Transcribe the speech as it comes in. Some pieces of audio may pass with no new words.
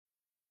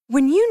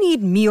When you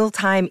need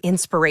mealtime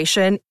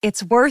inspiration,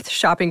 it's worth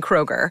shopping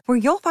Kroger, where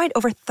you'll find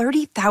over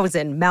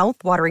 30,000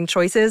 mouth-watering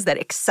choices that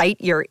excite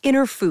your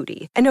inner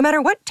foodie. And no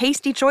matter what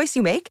tasty choice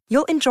you make,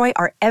 you'll enjoy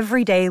our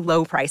everyday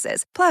low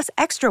prices, plus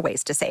extra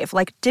ways to save,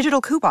 like digital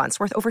coupons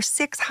worth over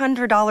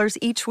 $600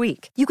 each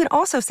week. You can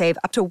also save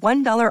up to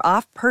 $1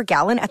 off per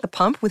gallon at the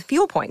pump with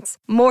fuel points.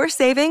 More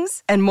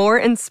savings and more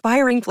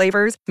inspiring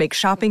flavors make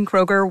shopping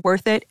Kroger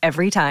worth it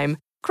every time.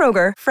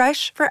 Kroger,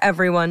 fresh for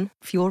everyone.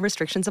 Fuel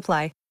restrictions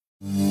apply.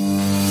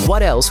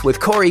 What Else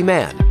with Corey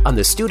Mann on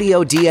the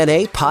Studio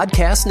DNA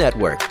Podcast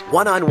Network.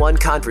 One-on-one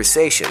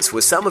conversations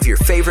with some of your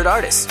favorite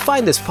artists.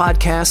 Find this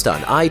podcast on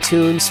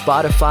iTunes,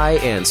 Spotify,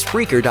 and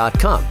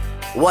Spreaker.com.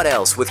 What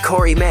Else with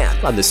Corey Mann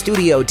on the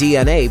Studio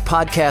DNA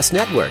Podcast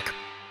Network.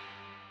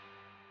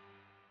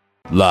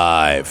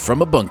 Live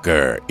from a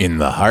bunker in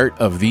the heart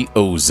of the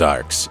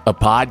Ozarks, a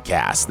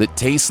podcast that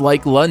tastes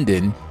like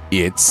London,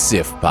 it's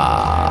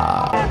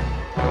SIFPOP.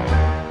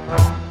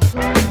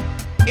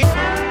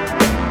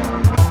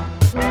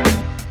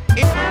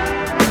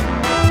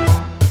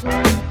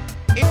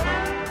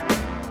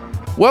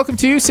 Welcome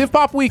to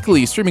SIFPOP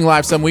Weekly, streaming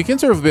live some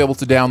weekends or available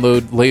to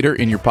download later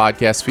in your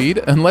podcast feed,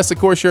 unless, of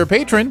course, you're a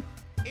patron.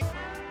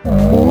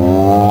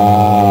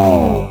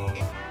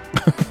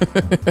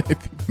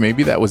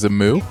 Maybe that was a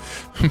moo.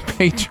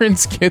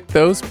 Patrons get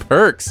those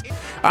perks.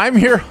 I'm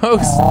your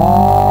host,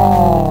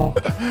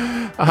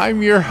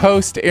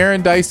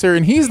 Aaron Dicer,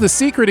 and he's the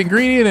secret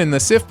ingredient in the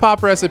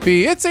SIFPOP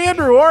recipe. It's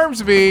Andrew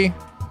Ormsby.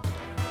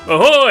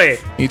 Ahoy!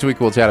 Each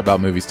week we'll chat about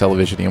movies,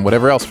 television, and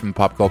whatever else from the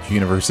pop culture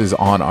universe is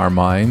on our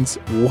minds.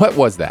 What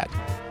was that,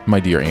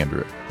 my dear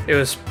Andrew? It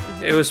was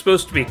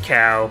supposed to be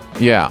cow.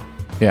 Yeah.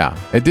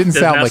 It didn't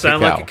sound like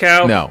a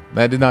cow. No,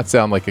 that did not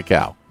sound like a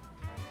cow.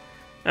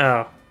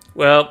 Oh,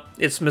 well,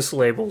 it's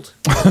mislabeled.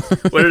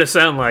 What did it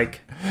sound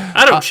like?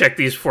 I don't check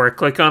these before I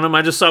click on them.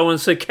 I just saw one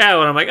say cow,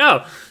 and I'm like,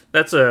 oh,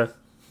 that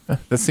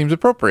seems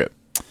appropriate.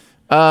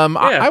 Yeah.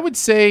 I would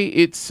say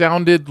it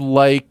sounded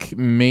like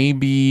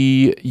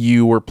maybe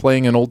you were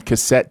playing an old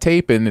cassette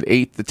tape and it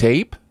ate the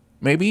tape.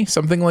 Maybe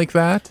something like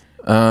that.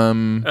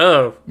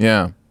 Oh.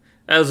 Yeah.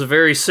 That was a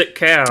very sick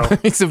cow.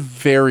 It's a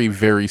very,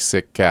 very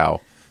sick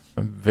cow.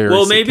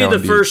 Well, maybe the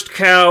first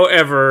cow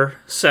ever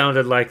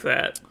sounded like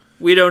that.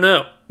 We don't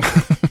know.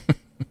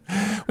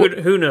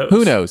 Who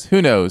knows?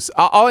 Who knows?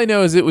 All I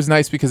know is it was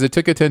nice because it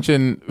took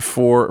attention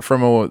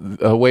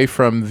away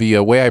from the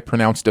way I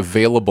pronounced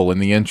available in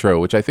the intro,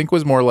 which I think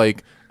was more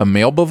like a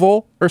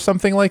mailbivol or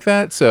something like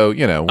that. So,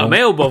 you know. A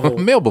mailbivol.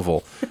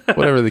 Mailbivol.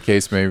 Whatever the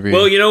case may be.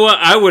 Well, you know what?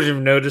 I wouldn't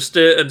have noticed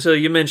it until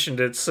you mentioned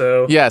it.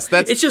 So yes,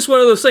 it's just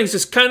one of those things.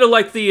 It's kind of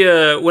like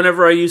the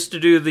whenever I used to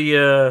do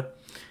the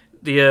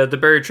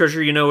buried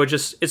treasure, you know,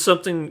 it's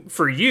something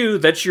for you.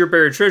 That's your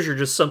buried treasure,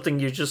 just something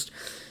you just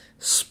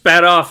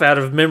spat off out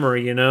of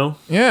memory, you know?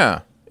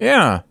 Yeah.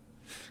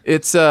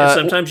 It's and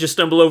sometimes you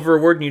stumble over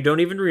a word and you don't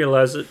even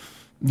realize it.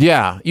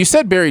 Yeah. You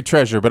said buried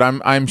treasure, but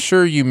I'm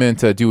sure you meant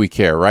Do We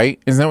Care, right?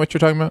 Isn't that what you're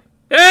talking about?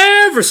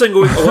 Every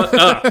single week.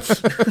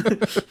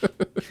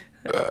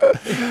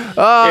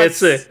 It's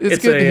good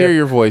to hear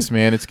your voice,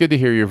 man. It's good to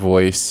hear your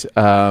voice.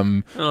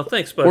 Oh,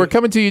 thanks, buddy. We're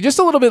coming to you just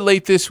a little bit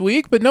late this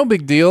week, but no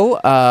big deal.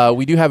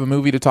 We do have a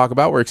movie to talk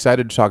about. We're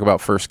excited to talk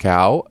about First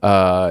Cow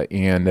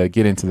and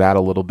get into that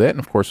a little bit. And,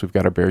 of course, we've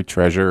got our buried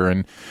treasure,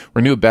 and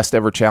we're new Best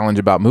Ever Challenge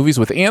about movies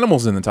with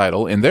animals in the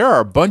title, and there are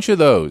a bunch of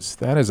those.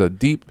 That is a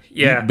deep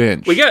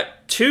bench. We got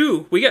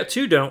two,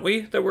 don't we,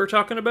 that we're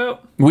talking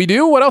about? We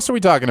do? What else are we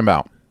talking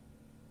about?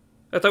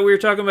 I thought we were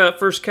talking about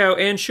First Cow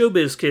and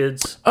Showbiz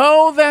Kids.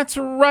 Oh, that's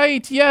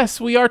right.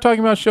 Yes, we are talking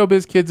about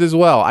Showbiz Kids as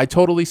well. I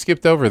totally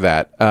skipped over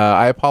that.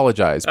 I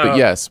apologize. But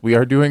yes, we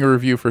are doing a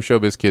review for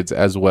Showbiz Kids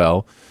as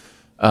well.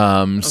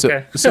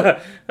 Okay. So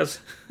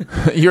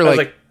you're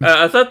like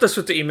I thought that's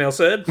what the email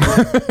said.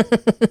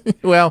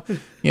 Well,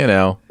 you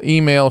know,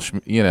 email,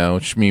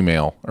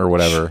 shmemail or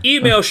whatever.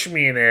 Email,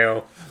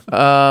 shmemail.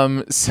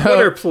 So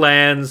what are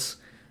plans?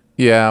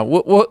 Yeah,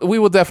 we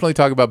will definitely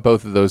talk about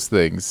both of those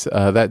things.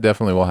 That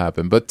definitely will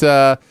happen. But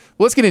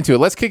let's get into it.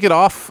 Let's kick it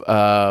off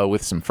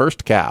with some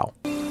First Cow.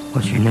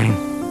 What's your name?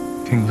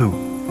 King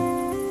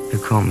Lou. They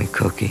call me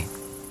Cookie.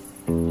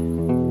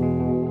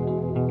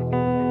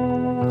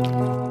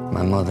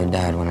 My mother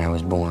died when I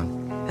was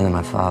born, and then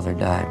my father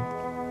died.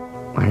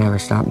 I never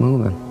stopped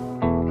moving.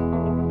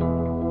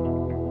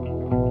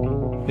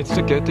 It's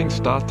the getting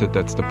started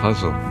that's the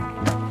puzzle.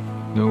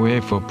 No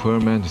way for a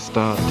poor man to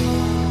start.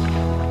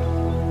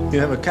 You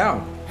have a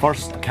cow.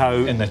 First cow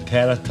in the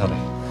territory.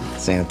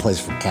 This ain't a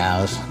place for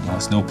cows. No,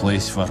 it's no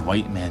place for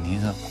white men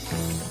either.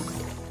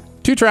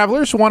 Two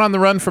travelers, one on the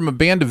run from a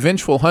band of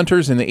vengeful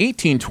hunters in the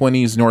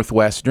 1820s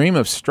Northwest, dream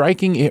of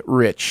striking it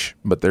rich.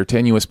 But their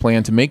tenuous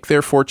plan to make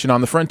their fortune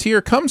on the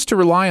frontier comes to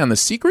rely on the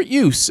secret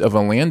use of a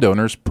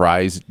landowner's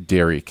prized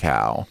dairy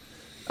cow.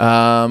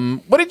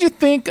 What did you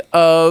think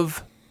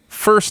of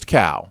First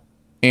Cow,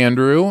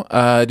 Andrew?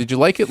 Did you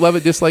like it, love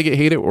it, dislike it,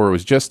 hate it, or it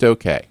was just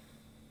okay?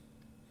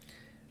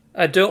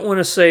 I don't want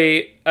to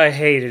say I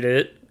hated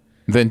it.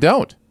 Then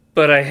don't.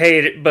 But I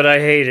hated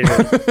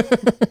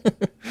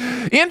it.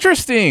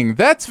 Interesting.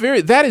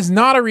 That is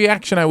not a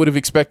reaction I would have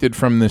expected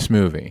from this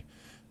movie.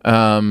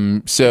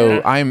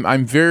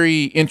 I'm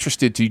very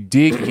interested to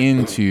dig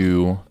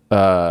into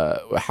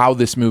how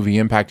this movie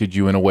impacted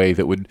you in a way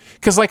that would,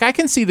 because like I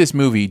can see this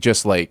movie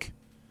just like,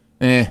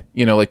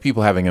 like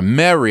people having a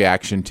meh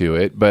reaction to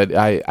it, but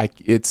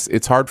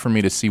it's hard for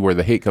me to see where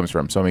the hate comes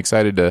from. So I'm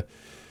excited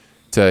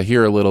to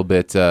hear a little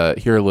bit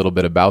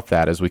about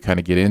that as we kind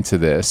of get into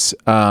this.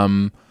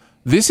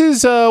 This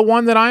is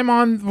one that I'm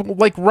on,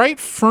 like, right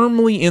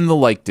firmly in the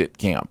liked it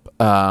camp.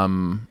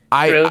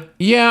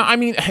 Really? I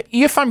mean,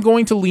 if I'm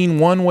going to lean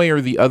one way or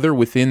the other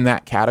within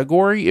that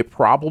category, it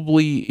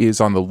probably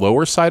is on the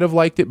lower side of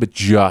liked it, but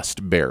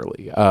just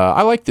barely.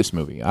 I like this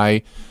movie.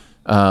 I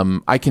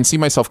can see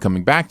myself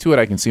coming back to it.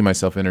 I can see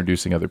myself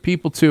introducing other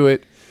people to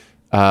it.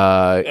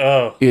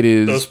 It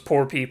is those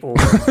poor people.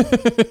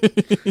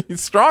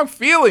 Strong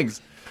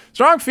feelings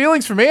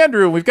from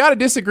Andrew. We've got a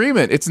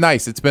disagreement. It's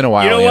nice. It's been a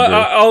while. You know Andrew.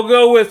 what? I'll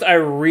go with I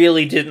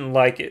really didn't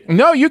like it.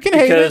 No, you can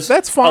hate it.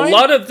 That's fine. A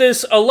lot of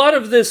this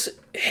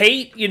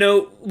hate.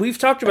 We've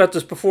talked about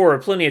this before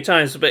plenty of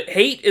times, but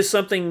hate is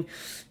something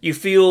you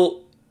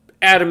feel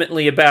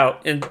adamantly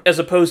about, and as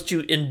opposed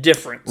to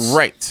indifference.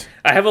 Right.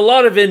 I have a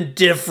lot of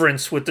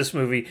indifference with this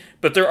movie,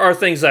 but there are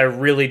things I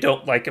really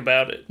don't like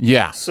about it.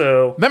 Yeah.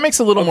 So that makes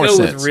a little more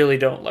sense. With really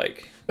don't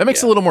like. That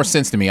makes a little more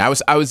sense to me. I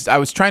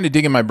was trying to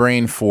dig in my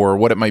brain for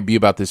what it might be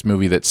about this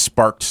movie that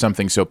sparked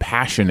something so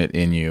passionate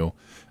in you.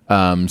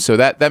 So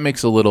that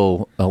makes a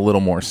little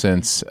more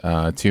sense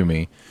to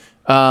me.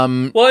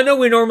 Well, I know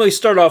we normally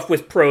start off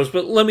with pros,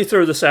 but let me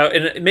throw this out,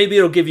 and maybe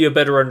it'll give you a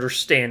better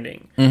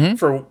understanding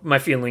for my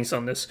feelings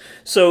on this.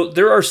 So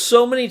there are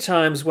so many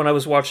times when I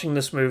was watching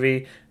this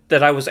movie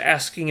that I was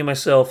asking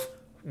myself,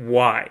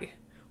 why?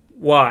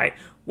 Why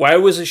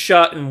was it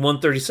shot in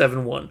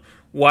 137.1?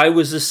 Why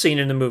was this scene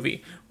in the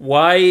movie?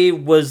 Why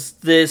was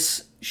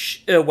this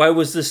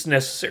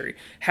necessary?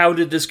 How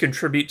did this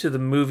contribute to the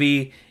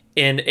movie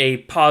in a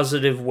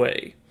positive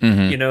way?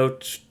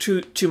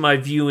 To my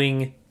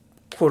viewing,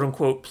 quote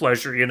unquote,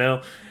 pleasure.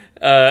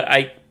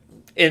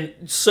 And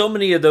so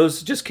many of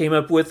those just came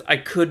up with I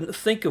couldn't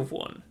think of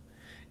one,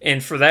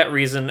 and for that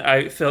reason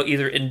I felt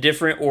either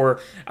indifferent or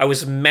I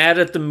was mad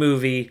at the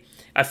movie.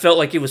 I felt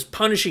like it was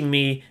punishing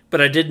me,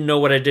 but I didn't know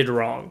what I did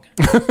wrong.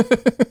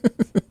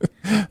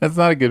 That's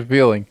not a good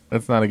feeling.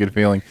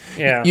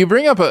 Yeah. You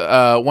bring up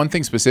one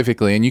thing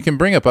specifically, and you can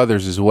bring up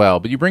others as well,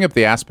 but you bring up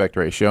the aspect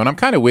ratio, and I'm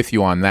kind of with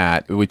you on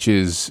that, which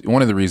is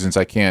one of the reasons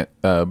I can't,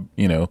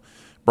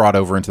 brought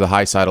over into the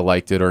high side of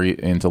liked it or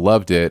into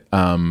loved it,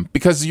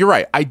 because you're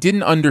right. I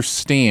didn't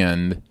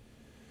understand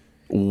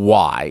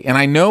why, and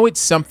I know it's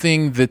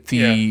something that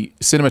the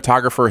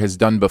cinematographer has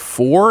done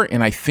before,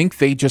 and I think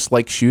they just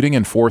like shooting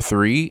in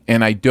 4:3,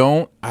 and I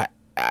don't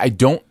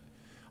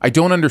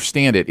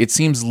understand it. It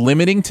seems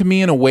limiting to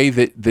me in a way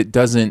that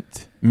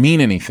doesn't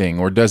mean anything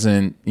or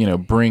doesn't,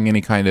 bring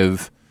any kind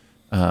of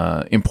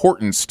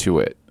importance to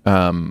it.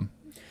 For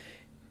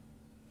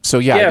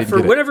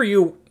whenever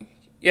you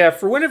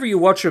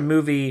watch a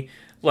movie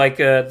like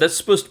that's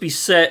supposed to be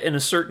set in a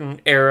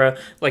certain era,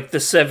 like the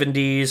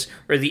 70s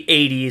or the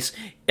 80s,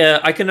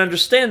 I can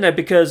understand that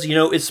because,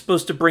 it's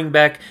supposed to bring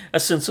back a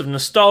sense of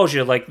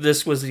nostalgia, like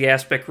this was the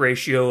aspect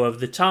ratio of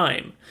the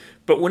time.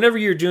 But whenever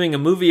you're doing a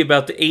movie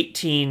about the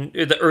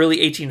early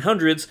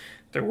 1800s,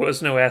 there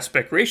was no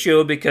aspect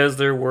ratio because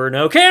there were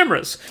no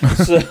cameras.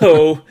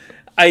 So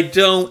I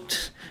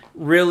don't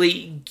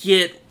really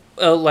get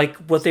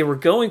what they were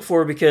going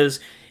for,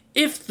 because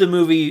if the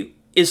movie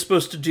is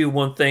supposed to do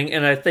one thing,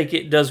 and I think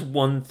it does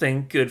one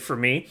thing good for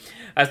me,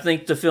 I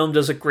think the film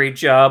does a great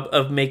job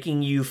of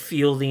making you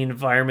feel the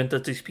environment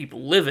that these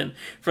people live in.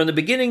 From the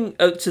beginning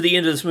to the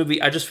end of this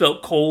movie, I just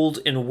felt cold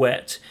and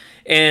wet.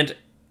 And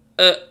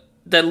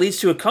that leads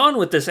to a con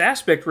with this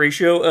aspect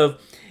ratio of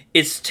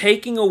it's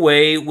taking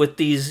away with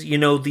these,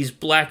 these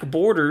black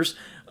borders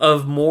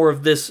of more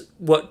of this,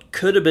 what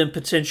could have been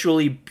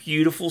potentially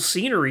beautiful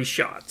scenery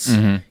shots,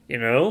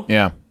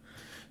 Yeah.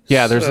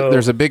 Yeah,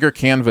 there's a bigger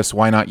canvas.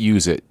 Why not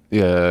use it?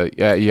 I'm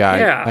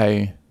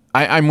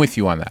with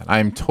you on that.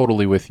 I'm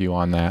totally with you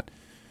on that.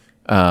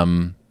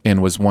 And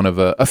was one of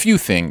a few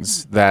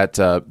things that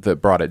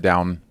brought it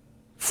down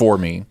for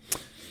me.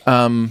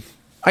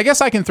 I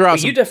guess I can throw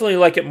out you definitely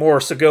like it more,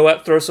 so go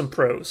out, throw some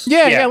pros.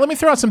 Yeah, let me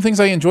throw out some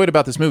things I enjoyed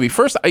about this movie.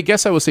 First, I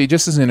guess I will say,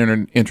 just as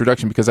an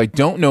introduction, because I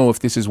don't know if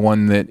this is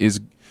one that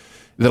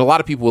a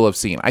lot of people will have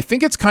seen. I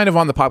think it's kind of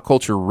on the pop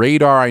culture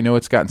radar. I know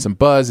it's gotten some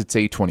buzz. It's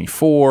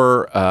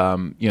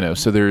A24,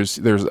 so there's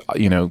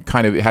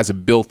kind of, it has a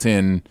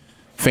built-in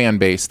fan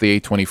base,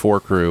 the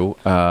A24 crew,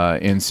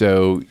 and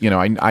so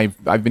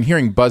I've been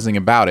hearing buzzing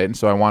about it, and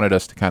so I wanted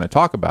us to kind of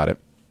talk about it.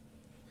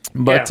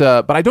 But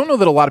I don't know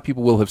that a lot of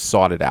people will have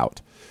sought it out.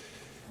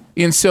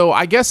 And so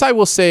I guess I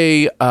will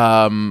say,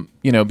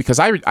 because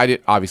I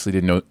obviously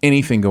didn't know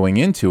anything going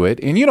into it,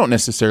 and you don't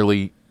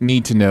necessarily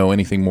need to know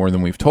anything more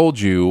than we've told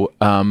you,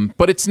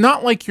 but it's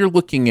not like you're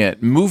looking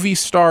at movie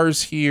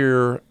stars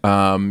here.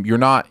 You're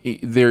not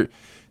there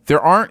there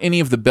aren't any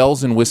of the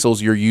bells and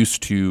whistles you're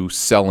used to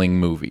selling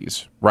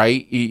movies,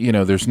 right?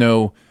 There's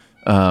no,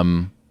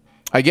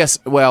 I guess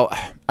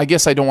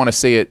I don't want to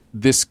say it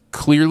this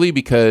clearly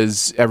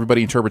because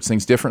everybody interprets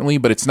things differently,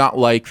 but it's not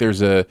like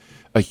there's a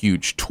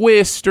huge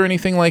twist or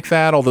anything like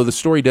that, although the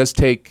story does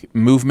take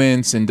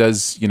movements and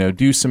does,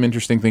 do some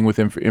interesting thing with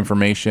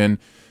information.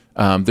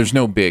 There's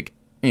no big,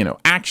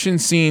 action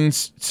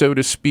scenes, so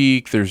to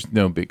speak. There's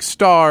no big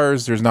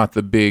stars. There's not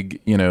the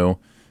big,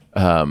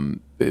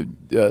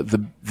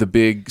 the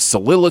big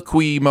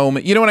soliloquy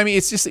moment. You know what I mean?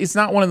 It's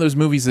not one of those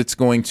movies that's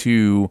going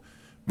to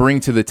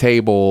bring to the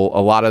table a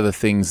lot of the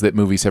things that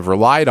movies have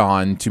relied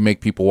on to make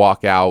people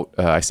walk out.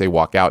 I say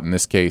walk out in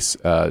this case,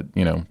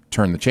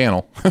 turn the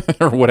channel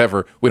or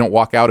whatever. We don't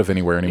walk out of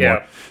anywhere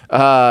anymore.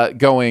 Yeah.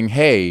 Going,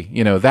 hey,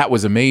 that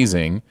was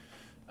amazing.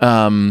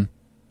 And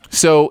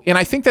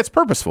I think that's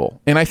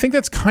purposeful. And I think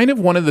that's kind of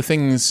one of the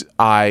things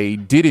I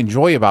did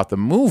enjoy about the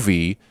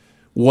movie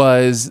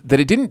was that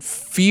it didn't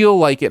feel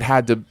like it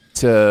had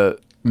to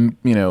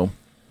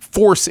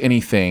force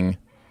anything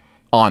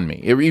on me.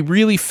 It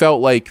really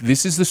felt like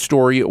this is the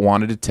story it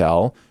wanted to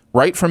tell.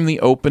 Right from the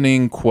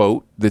opening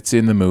quote that's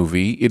in the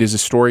movie, it is a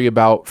story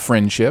about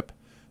friendship,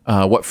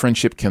 what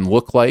friendship can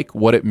look like,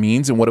 what it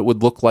means, and what it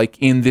would look like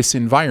in this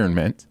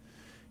environment.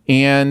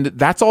 And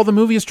that's all the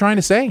movie is trying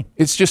to say.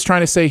 It's just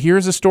trying to say,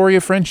 here's a story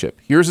of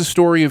friendship. Here's a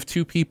story of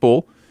two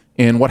people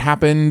and what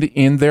happened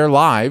in their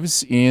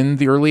lives in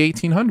the early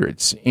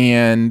 1800s.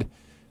 And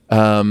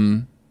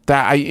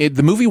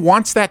the movie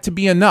wants that to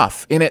be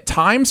enough. And at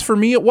times, for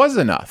me, it was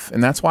enough.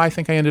 And that's why I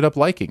think I ended up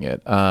liking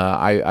it.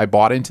 I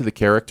bought into the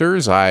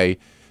characters. I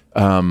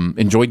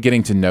enjoyed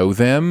getting to know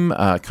them,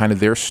 kind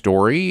of their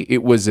story.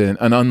 It was an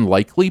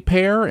unlikely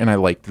pair, and I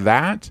liked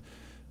that.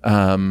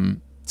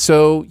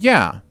 So,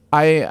 yeah,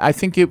 I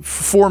think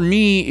for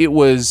me, it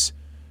was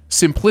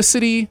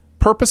simplicity,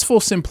 purposeful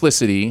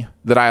simplicity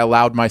that I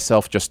allowed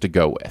myself just to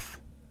go with,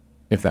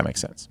 if that makes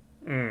sense.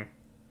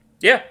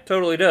 Yeah,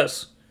 totally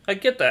does. I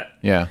get that.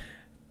 Yeah.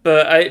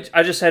 But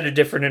I just had a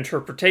different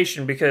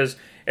interpretation because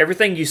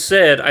everything you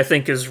said I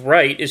think is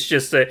right. It's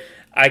just that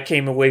I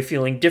came away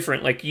feeling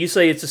different. Like you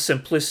say it's a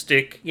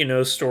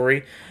simplistic,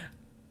 story.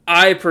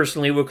 I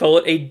personally would call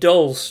it a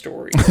dull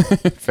story.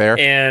 Fair.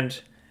 And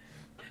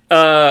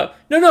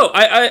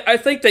I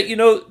think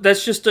that,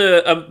 that's just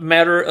a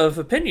matter of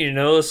opinion,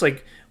 It's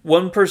like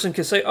one person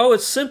can say, oh,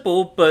 it's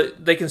simple,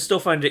 but they can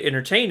still find it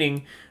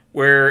entertaining,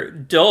 where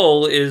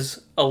dull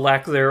is a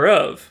lack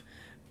thereof.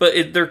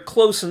 But they're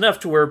close enough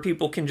to where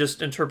people can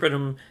just interpret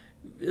them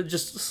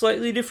just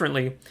slightly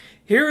differently.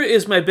 Here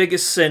is my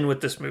biggest sin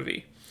with this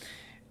movie,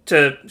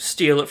 to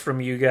steal it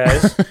from you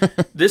guys.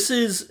 This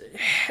is,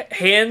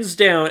 hands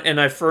down, and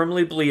I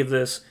firmly believe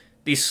this,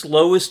 the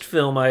slowest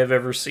film I have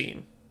ever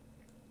seen.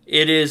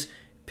 It is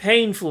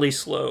painfully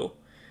slow.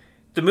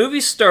 The movie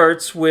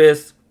starts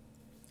with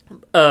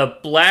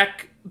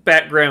black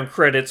background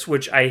credits,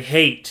 which I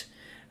hate.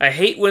 I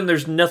hate when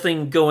there's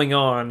nothing going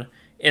on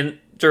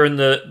during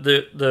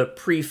the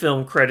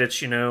pre-film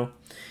credits,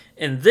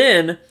 And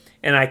then,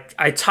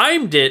 I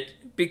timed it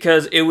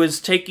because it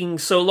was taking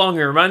so long.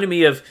 It reminded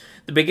me of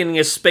the beginning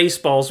of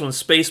Spaceballs when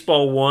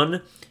Spaceball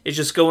 1 is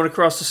just going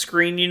across the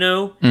screen,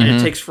 and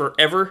it takes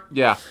forever.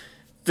 Yeah.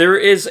 There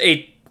is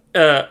a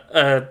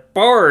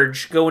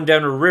barge going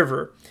down a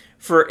river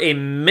for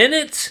 1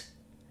 minute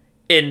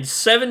and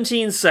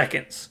 17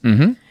 seconds.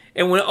 Mm-hmm.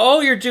 And when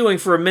all you're doing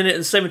for 1 minute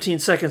and 17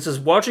 seconds is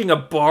watching a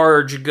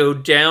barge go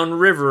down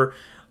river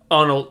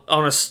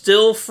on a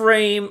still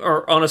frame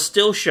or on a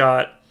still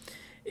shot,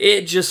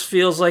 it just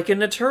feels like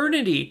an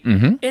eternity.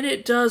 Mm-hmm. And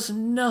it does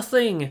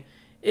nothing.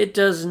 It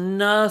does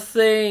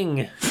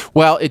nothing.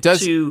 Well, it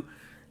does.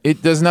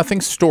 It does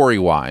nothing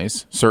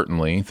story-wise,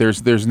 certainly.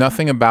 There's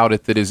nothing about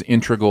it that is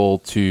integral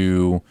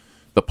to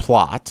the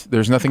plot.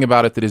 There's nothing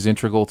about it that is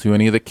integral to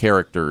any of the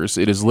characters.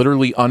 It is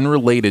literally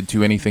unrelated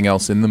to anything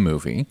else in the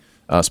movie.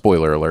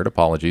 Spoiler alert,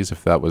 apologies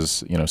if that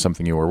was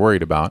something you were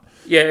worried about.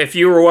 Yeah, if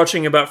you were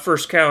watching about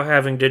First Cow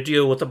having to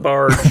deal with a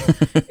barge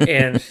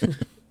and...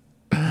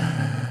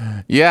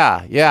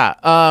 Yeah.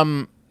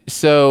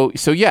 So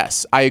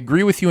yes, I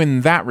agree with you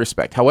in that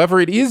respect.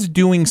 However, it is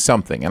doing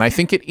something, and I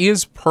think it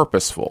is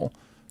purposeful.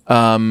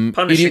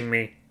 Punishing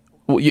me.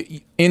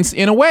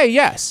 In a way,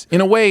 yes.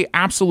 In a way,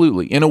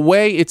 absolutely. In a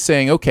way, it's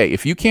saying, okay,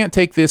 if you can't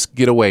take this,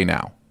 get away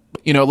now.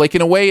 In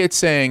a way, it's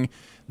saying,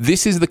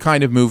 this is the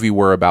kind of movie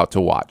we're about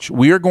to watch.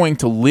 We are going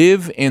to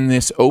live in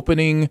this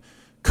opening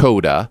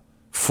coda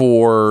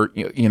for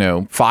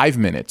 5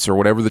 minutes or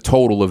whatever the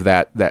total of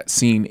that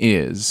scene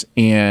is,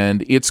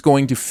 and it's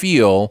going to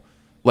feel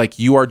like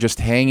you are just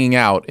hanging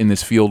out in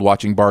this field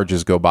watching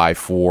barges go by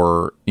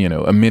for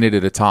 1 minute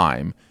at a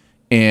time.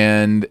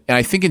 And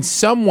I think in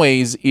some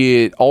ways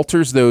it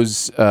alters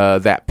those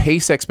that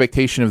pace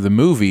expectation of the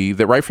movie,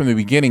 that right from the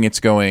beginning it's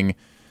going,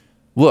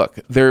 look,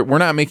 we're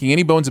not making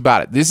any bones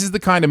about it. This is the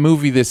kind of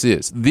movie this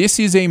is. This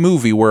is a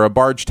movie where a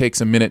barge takes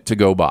 1 minute to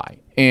go by.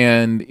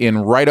 And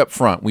right up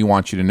front, we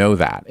want you to know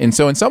that. And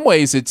so in some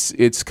ways,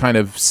 it's kind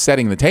of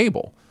setting the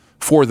table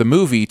for the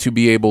movie to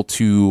be able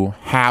to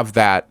have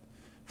that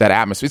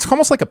atmosphere. It's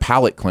almost like a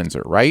palate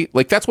cleanser, right?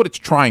 Like that's what it's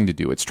trying to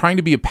do. It's trying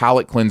to be a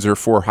palate cleanser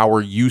for how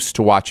we're used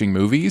to watching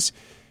movies,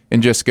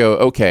 and just go,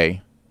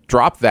 okay,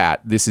 drop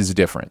that. This is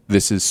different.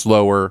 This is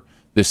slower.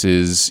 This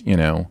is,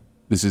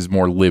 this is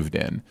more lived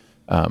in.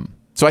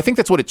 So I think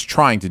that's what it's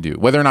trying to do.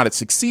 Whether or not it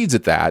succeeds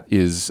at that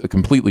is a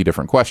completely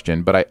different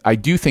question, but I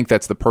do think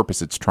that's the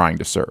purpose it's trying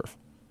to serve.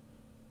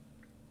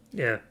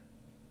 Yeah.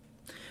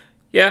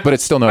 Yeah. But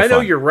it's still no fun. I know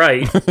fun. you're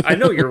right. I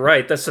know you're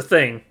right. That's the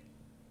thing.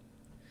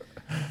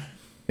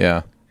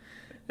 Yeah.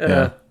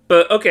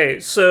 But, okay,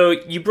 so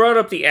you brought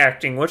up the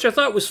acting, which I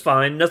thought was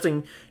fine.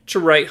 Nothing to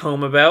write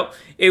home about.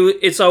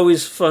 It's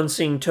always fun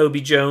seeing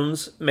Toby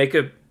Jones make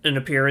an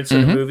appearance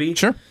in a movie.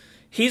 Sure.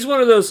 He's one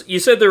of those... You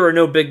said there are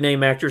no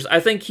big-name actors. I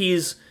think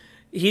he's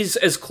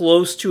as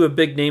close to a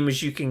big name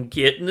as you can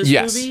get in this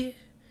movie.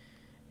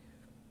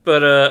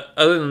 But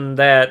other than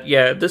that,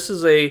 yeah, this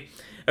is a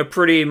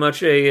pretty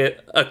much a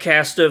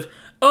cast of,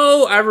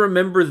 oh, I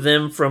remember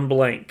them from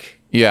blank.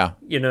 Yeah.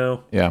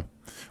 Yeah.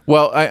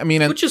 Well, I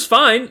mean... Which is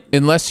fine.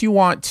 Unless you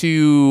want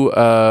to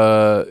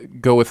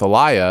go with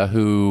Elia,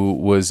 who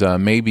was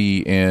maybe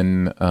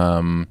in,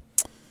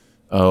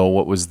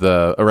 what was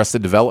the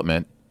Arrested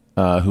Development,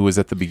 who was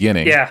at the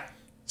beginning. Yeah.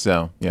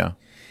 So, yeah.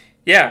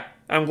 Yeah,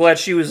 I'm glad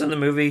she was in the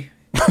movie.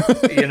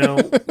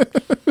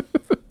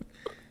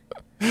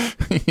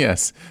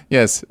 Yes.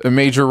 A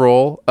major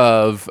role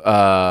of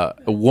a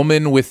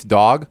woman with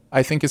dog,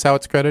 I think is how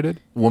it's credited.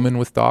 Woman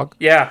with dog.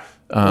 Yeah,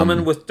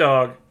 woman with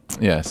dog.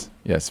 Yes.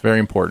 Very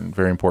important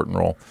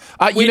role.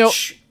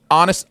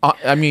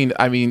 I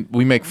mean,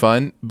 we make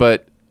fun,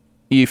 but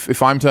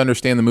if I'm to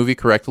understand the movie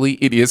correctly,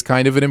 it is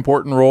kind of an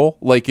important role.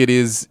 Like it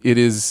is,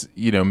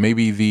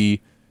 maybe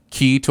the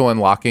key to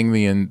unlocking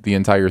the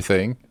entire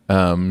thing.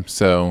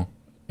 So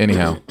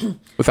anyhow,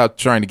 without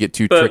trying to get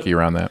too tricky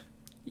around that.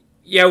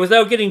 Yeah,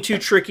 without getting too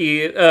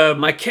tricky,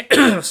 without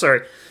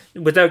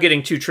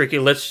getting too tricky,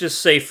 let's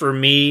just say for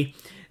me,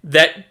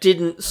 that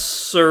didn't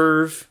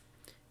serve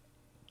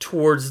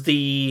towards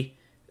the,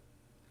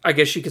 I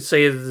guess you could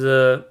say,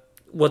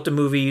 what the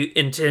movie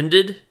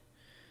intended.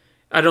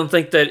 I don't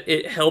think that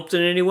it helped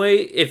in any way.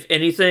 If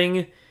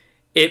anything,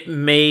 it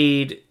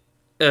made,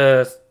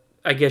 I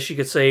guess you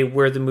could say,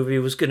 where the movie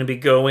was going to be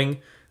going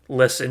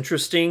less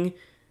interesting,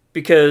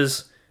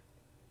 because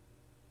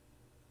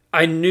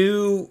I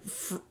knew...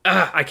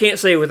 I can't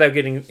say it without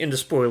getting into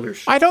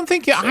spoilers. I don't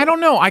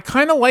know. I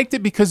kind of liked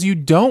it because you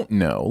don't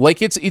know.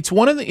 Like it's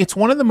one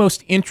of the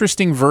most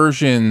interesting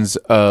versions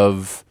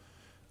of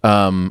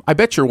I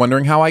bet you're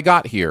wondering how I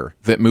got here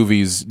that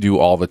movies do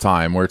all the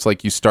time, where it's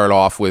like you start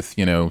off with,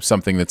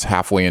 something that's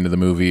halfway into the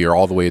movie or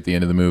all the way at the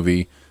end of the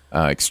movie.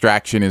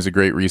 Extraction is a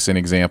great recent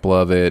example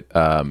of it.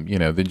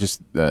 They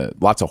just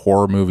lots of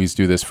horror movies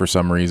do this for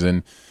some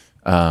reason.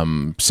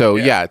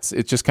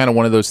 It's just kind of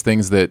one of those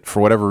things that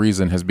for whatever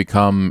reason has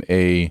become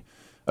a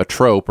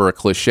trope or a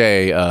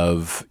cliche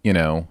of,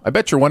 I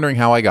bet you're wondering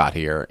how I got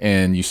here,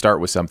 and you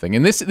start with something.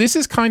 And this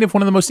is kind of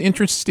one of the most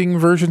interesting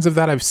versions of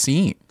that I've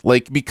seen.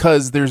 Like,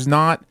 because it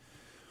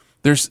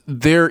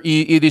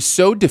is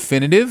so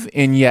definitive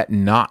and yet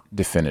not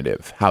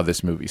definitive how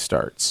this movie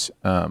starts.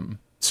 I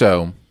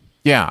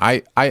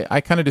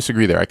kind of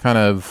disagree there. I kind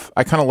of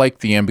like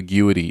the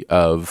ambiguity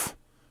of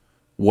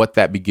what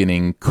that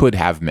beginning could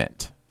have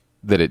meant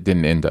that it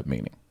didn't end up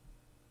meaning.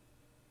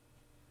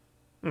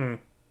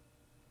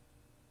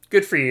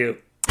 Good for you.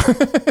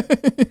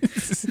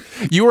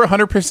 You were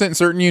 100%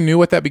 certain you knew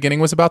what that beginning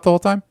was about the whole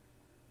time?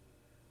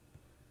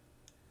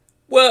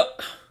 Well,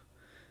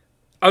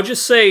 I'll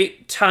just say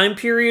time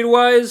period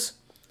wise,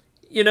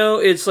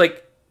 it's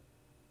like,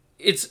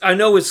 I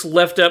know it's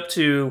left up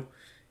to,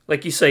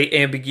 like you say,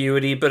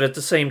 ambiguity, but at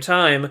the same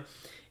time,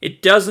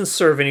 it doesn't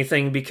serve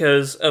anything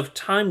because of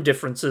time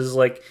differences.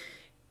 Like,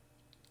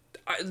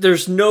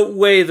 there's no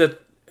way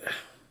that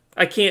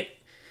I can't.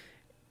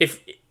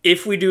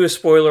 If we do a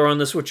spoiler on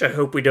this, which I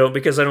hope we don't,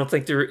 because I don't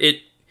think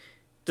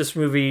this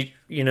movie,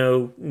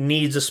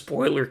 needs a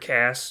spoiler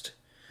cast.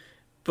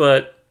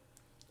 But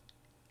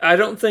I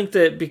don't think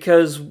that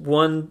because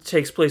one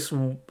takes place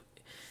in.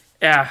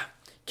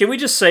 Can we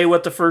just say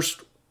what the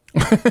first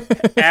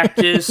act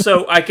is,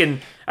 so I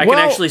can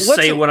actually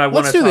say what I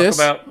want to talk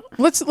about?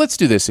 Let's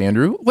do this,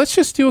 Andrew. Let's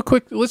just do a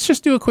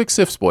quick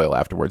SIF spoil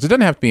afterwards. It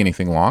doesn't have to be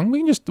anything long.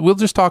 We'll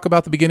just talk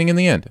about the beginning and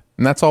the end,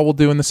 and that's all we'll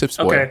do in the SIF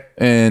spoil. Okay.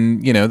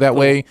 And that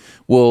way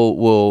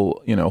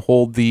we'll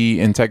hold the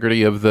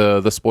integrity of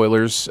the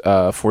spoilers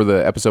for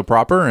the episode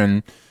proper,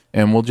 and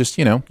we'll just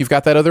you've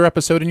got that other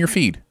episode in your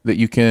feed that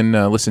you can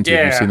listen to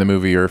if you've seen the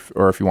movie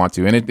or if you want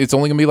to, and it's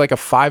only gonna be like a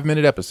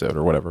 5-minute episode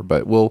or whatever.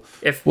 But we'll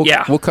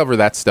cover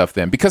that stuff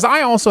then, because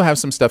I also have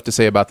some stuff to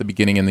say about the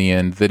beginning and the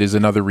end that is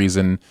another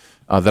reason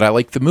that I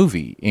like the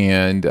movie,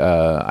 and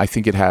I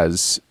think it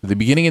has the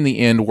beginning and the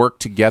end work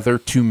together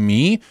to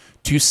me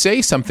to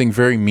say something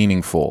very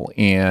meaningful,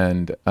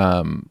 and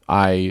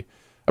I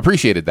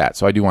appreciated that,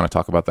 so I do want to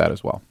talk about that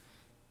as well.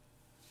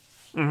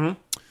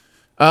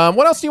 Mm-hmm.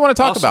 What else do you want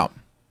to talk about?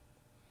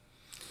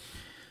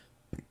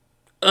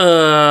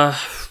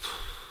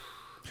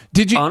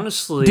 Did you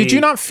honestly? Did you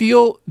not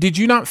feel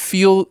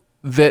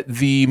that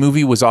the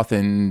movie was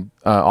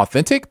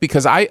authentic?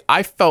 Because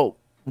I felt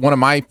one of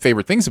my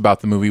favorite things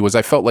about the movie was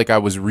I felt like I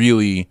was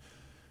really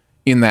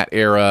in that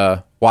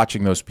era,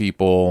 watching those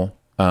people,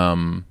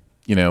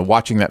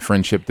 watching that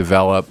friendship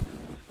develop.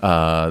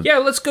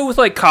 Yeah, let's go with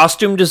like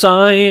costume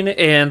design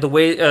and the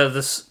way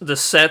the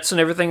sets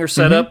and everything are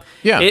set up.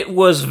 Yeah, it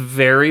was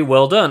very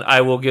well done.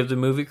 I will give the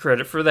movie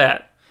credit for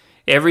that.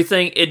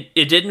 Everything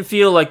it didn't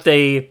feel like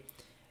they,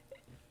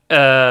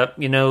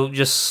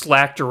 just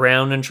slacked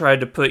around and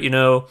tried to put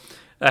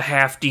a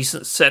half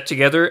decent set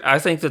together. I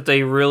think that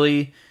they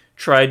really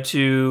tried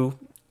to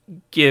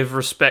give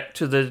respect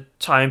to the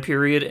time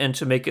period and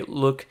to make it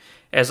look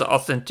as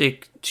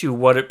authentic to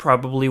what it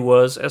probably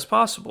was as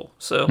possible.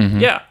 So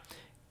yeah.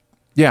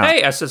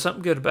 Hey, I said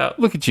something good about.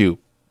 Look at you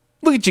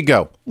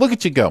go.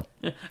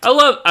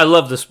 I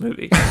love this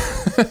movie.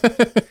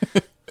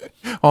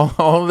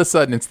 all of a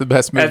sudden, it's the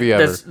best movie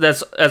ever.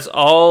 That's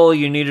all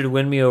you needed to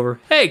win me over.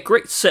 Hey,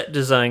 great set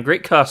design,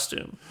 great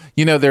costume.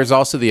 There's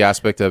also the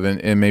aspect of,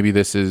 and maybe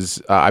this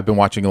is, I've been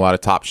watching a lot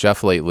of Top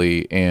Chef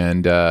lately,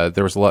 and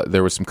there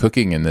was some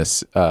cooking in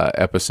this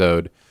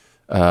episode,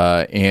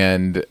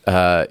 and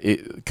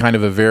it kind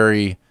of a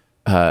very,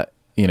 early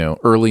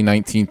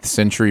 19th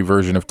century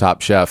version of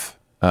Top Chef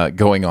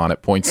going on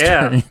at points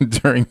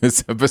during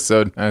this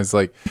episode. I was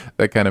like,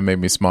 that kind of made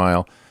me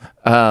smile.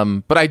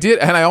 But I did,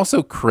 and I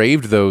also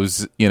craved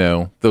those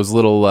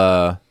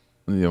little,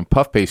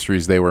 puff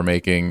pastries they were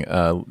making,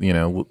 that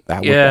looked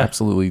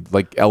absolutely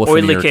like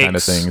elephant ear kind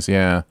of things.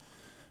 Yeah.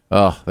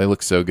 Oh, they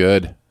look so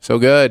good. So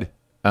good.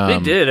 They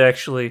did,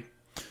 actually.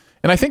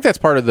 And I think that's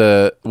part of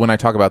when I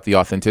talk about the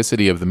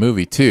authenticity of the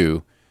movie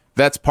too,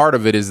 that's part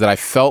of it, is that I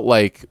felt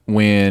like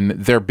when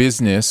their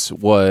business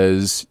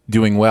was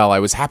doing well, I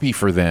was happy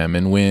for them.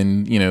 And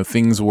when,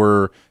 things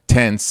were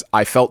tense,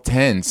 I felt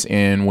tense.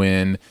 And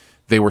when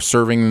they were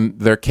serving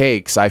their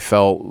cakes, I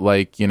felt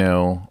like,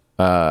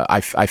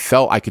 I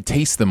felt I could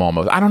taste them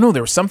almost. I don't know.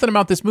 There was something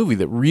about this movie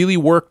that really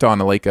worked on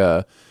like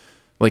an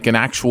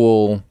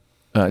actual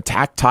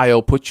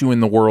tactile, put you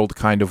in the world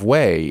kind of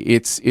way.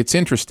 It's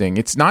interesting.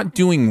 It's not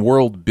doing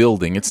world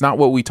building. It's not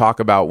what we talk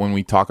about when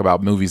we talk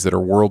about movies that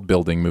are world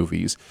building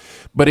movies,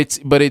 but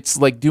it's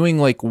like doing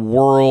like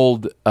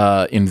world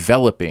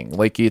enveloping.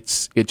 Like it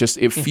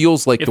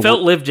feels like it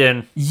felt lived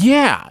in.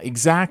 Yeah,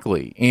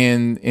 exactly.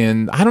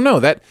 And I don't know,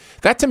 that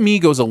to me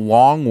goes a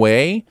long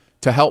way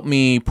to help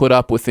me put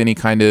up with any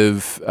kind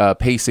of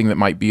pacing that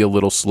might be a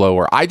little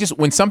slower.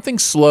 When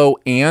something's slow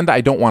and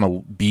I don't want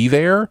to be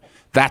there,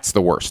 that's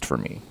the worst for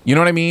me. You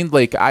know what I mean?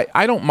 Like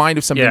I don't mind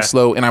if something's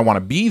slow and I want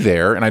to be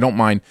there, and I don't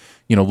mind,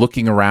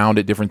 looking around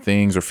at different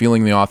things or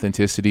feeling the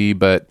authenticity.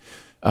 But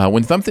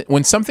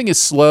when something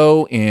is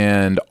slow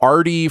and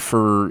arty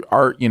for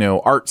art,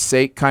 art's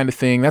sake kind of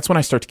thing, that's when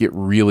I start to get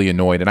really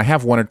annoyed. And I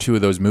have one or two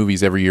of those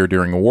movies every year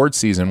during award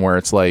season where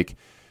it's like,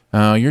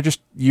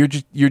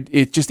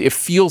 it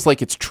feels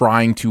like it's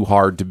trying too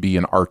hard to be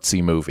an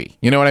artsy movie.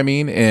 You know what I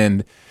mean?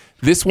 And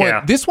this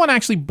one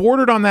actually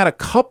bordered on that a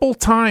couple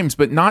times,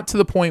 but not to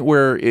the point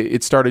where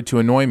it started to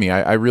annoy me.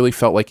 I really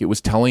felt like it was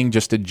telling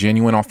just a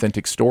genuine,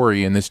 authentic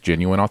story in this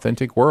genuine,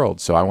 authentic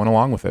world. So I went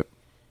along with it.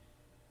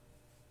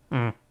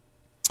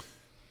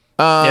 Yep.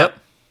 I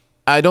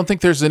don't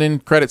think there's an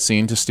end credit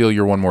scene, to steal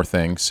your one more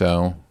thing.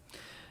 So,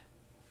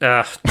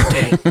 dang,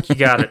 you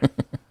got it.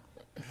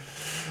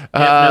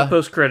 No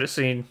post credit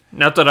scene.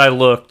 Not that I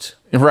looked.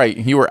 Right,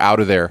 you were out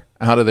of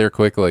there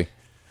quickly.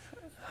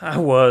 I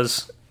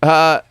was.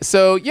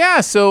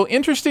 So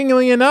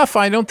interestingly enough,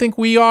 I don't think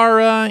we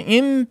are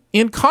in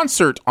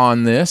concert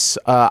on this.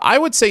 I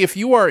would say if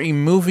you are a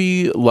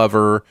movie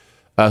lover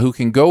who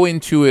can go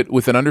into it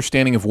with an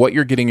understanding of what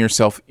you're getting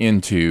yourself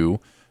into,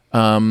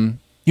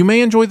 you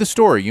may enjoy the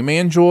story. You may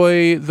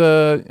enjoy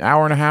the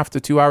hour and a half to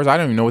 2 hours. I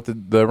don't even know what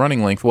the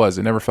running length was.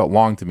 It never felt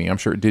long to me. I'm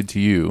sure it did to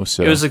you.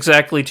 So it was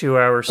exactly 2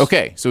 hours.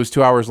 Okay, so it was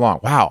 2 hours long.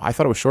 Wow, I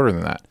thought it was shorter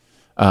than that.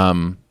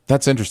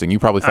 That's interesting. You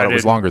probably thought it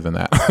was longer than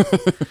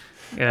that.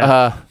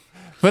 Yeah.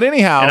 But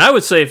anyhow, and I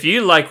would say if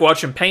you like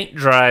watching paint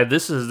dry,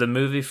 this is the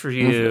movie for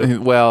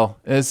you. Well,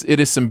 it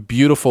is some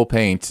beautiful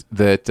paint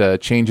that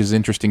changes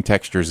interesting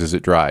textures as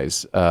it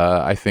dries.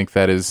 I think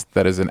that is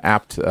an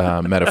apt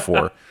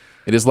metaphor.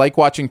 It is like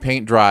watching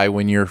paint dry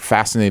when you're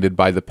fascinated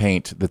by the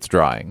paint that's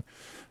drying.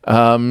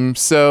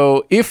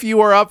 So if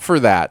you are up for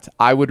that,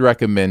 I would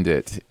recommend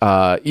it.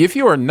 If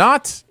you are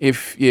not,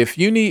 if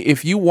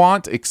you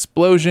want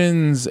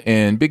explosions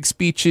and big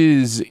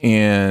speeches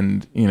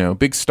and,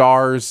 big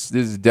stars,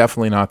 this is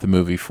definitely not the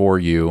movie for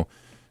you.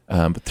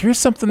 But there's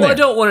something there. I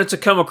don't want it to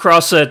come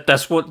across that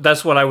that's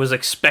what I was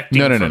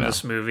expecting from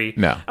this movie.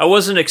 No. I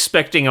wasn't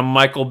expecting a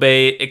Michael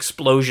Bay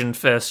explosion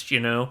fest,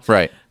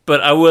 Right.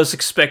 But I was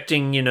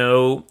expecting,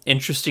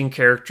 interesting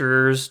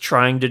characters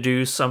trying to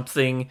do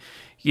something,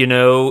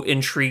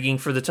 intriguing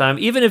for the time.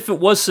 Even if it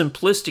was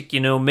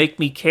simplistic, make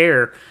me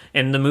care.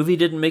 And the movie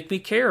didn't make me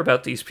care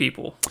about these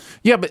people.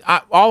 Yeah, but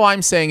all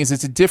I'm saying is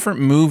it's a different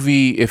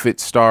movie if it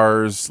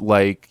stars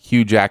like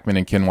Hugh Jackman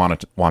and Ken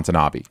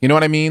Watanabe. You know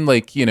what I mean?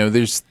 Like,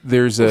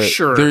 there's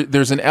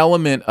an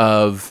element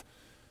of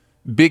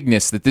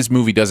bigness that this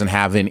movie doesn't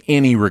have in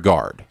any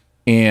regard.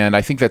 And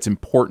I think that's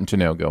important to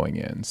know going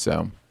in.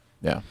 So,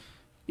 yeah.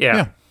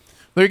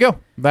 There you go.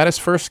 That is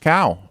First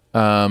Cow.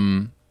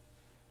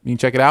 You can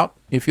check it out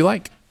if you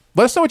like.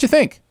 Let us know what you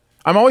think.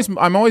 I'm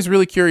always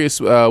really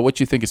curious what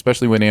you think,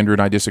 especially when Andrew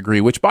and I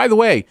disagree. Which, by the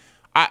way,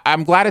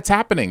 I'm glad it's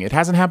happening. It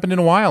hasn't happened in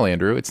a while,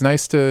 Andrew. It's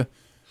nice to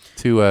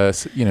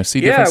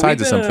see different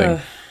sides of something.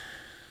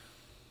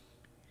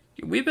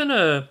 We've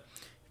been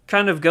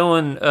kind of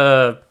going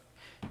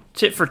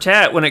tit for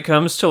tat when it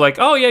comes to like,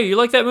 oh yeah, you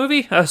like that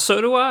movie?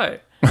 So do I.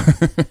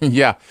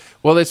 Yeah.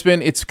 Well,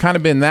 it's kind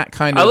of been that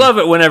kind of. I love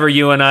it whenever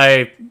you and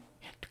I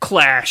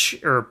clash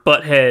or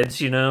butt heads.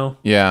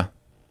 Yeah.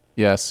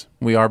 Yes,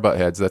 we are butt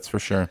heads. That's for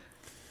sure.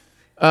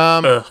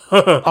 All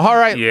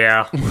right.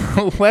 Yeah.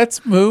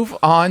 Let's move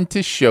on to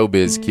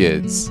Showbiz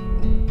Kids.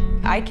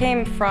 I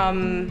came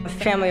from a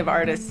family of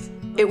artists.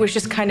 It was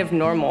just kind of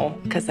normal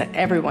because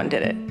everyone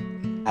did it.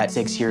 At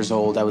 6 years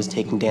old, I was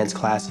taking dance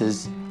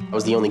classes. I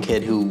was the only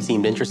kid who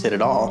seemed interested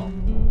at all.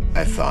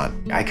 I thought,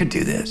 I could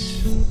do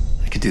this.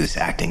 I could do this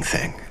acting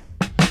thing.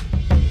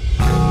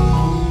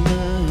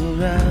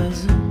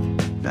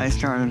 I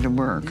started to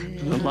work.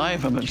 The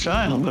life of a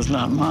child was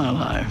not my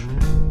life.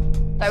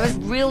 I was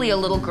really a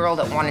little girl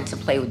that wanted to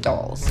play with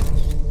dolls.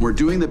 We're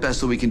doing the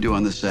best that we can do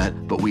on the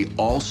set, but we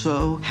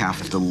also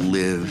have to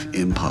live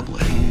in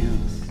public.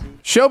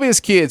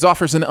 Showbiz Kids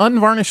offers an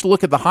unvarnished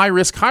look at the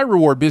high-risk,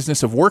 high-reward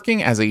business of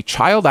working as a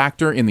child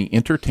actor in the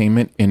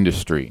entertainment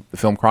industry. The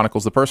film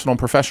chronicles the personal and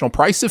professional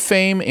price of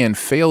fame and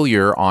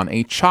failure on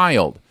a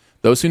child.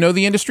 Those who know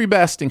the industry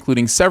best,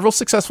 including several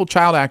successful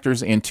child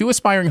actors and 2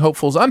 aspiring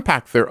hopefuls,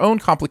 unpack their own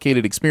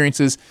complicated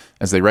experiences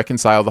as they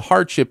reconcile the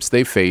hardships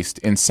they've faced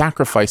and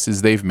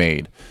sacrifices they've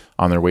made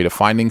on their way to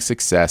finding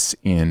success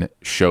in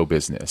show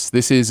business.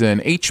 This is an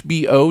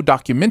HBO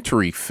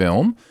documentary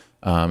film.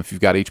 If you've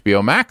got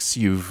HBO Max,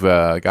 you've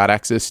got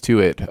access to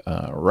it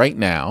right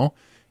now,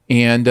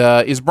 and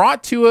is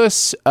brought to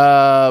us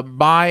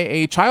by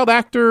a child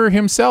actor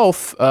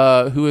himself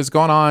who has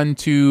gone on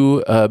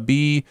to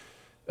be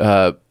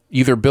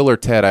either Bill or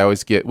Ted. I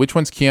always get which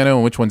one's Keanu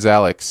and which one's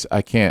Alex.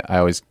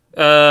 Keanu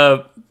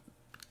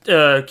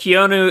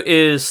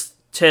is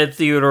Ted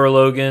Theodore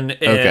Logan,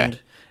 and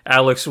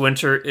Alex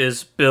Winter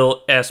is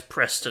Bill S.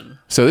 Preston.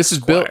 So this is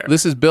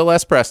Bill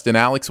S. Preston,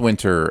 Alex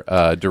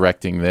Winter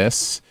directing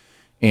this.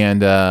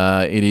 And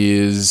it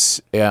is,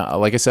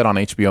 like I said, on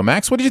HBO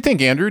Max. What did you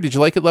think, Andrew? Did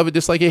you like it, love it,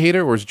 dislike it, hate it,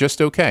 or was it just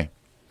okay?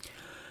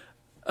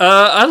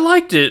 I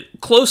liked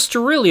it. Close to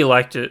really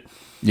liked it.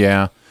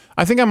 Yeah.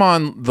 I think I'm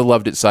on the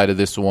loved it side of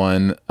this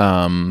one.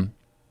 And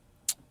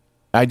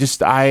I was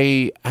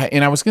going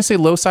to say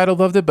low side of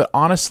loved it, but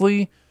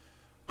honestly,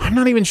 I'm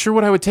not even sure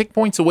what I would take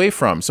points away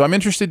from. So I'm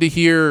interested to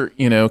hear,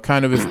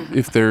 kind of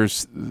if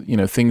there's,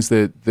 things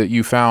that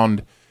you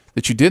found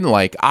that you didn't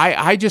like.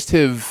 I just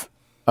think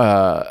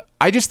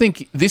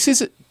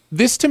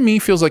this to me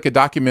feels like a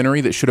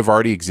documentary that should have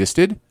already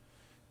existed,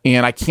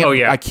 and I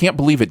can't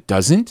believe it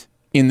doesn't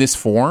in this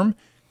form,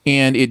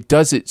 and it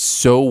does it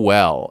so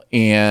well.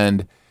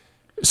 And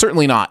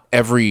certainly not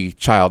every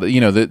child.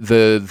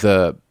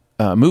 The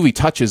movie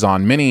touches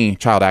on many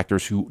child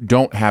actors who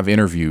don't have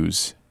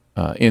interviews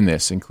in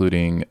this,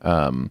 including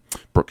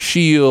Brooke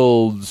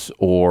Shields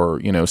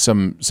or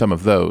some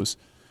of those.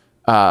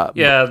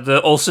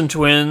 The Olsen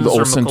twins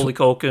or Macaulay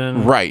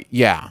Culkin. Right.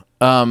 Yeah.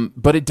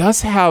 But it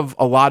does have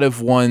a lot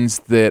of ones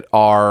that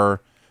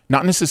are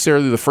not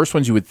necessarily the first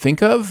ones you would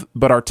think of,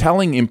 but are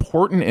telling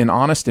important and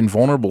honest and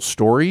vulnerable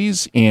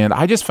stories. And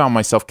I just found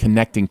myself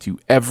connecting to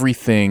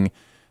everything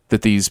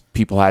that these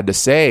people had to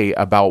say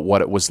about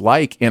what it was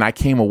like. And I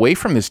came away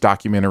from this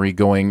documentary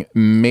going,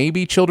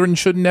 maybe children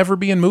should never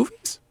be in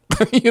movies.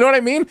 You know what I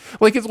mean?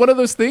 Like, it's one of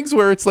those things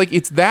where it's like,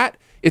 it's that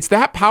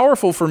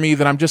powerful for me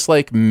that I'm just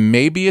like,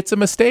 maybe it's a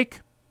mistake.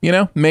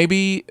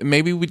 Maybe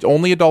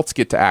only adults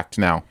get to act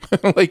now,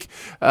 which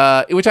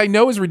I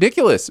know is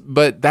ridiculous,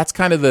 but that's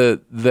kind of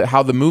the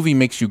how the movie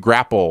makes you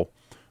grapple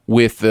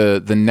with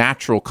the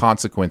natural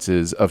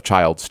consequences of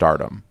child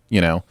stardom,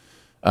 and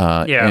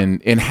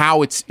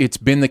how it's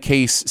been the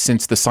case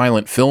since the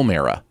silent film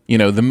era.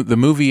 The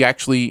movie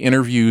actually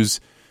interviews,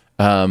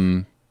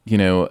 someone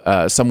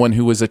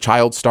who was a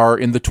child star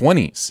in the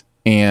 1920s,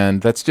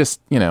 and that's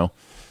just,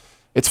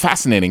 it's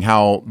fascinating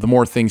how the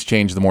more things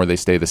change, the more they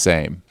stay the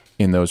same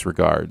in those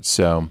regards.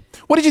 So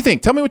what did you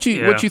think? Tell me what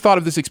you thought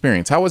of this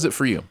experience. How was it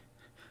for you?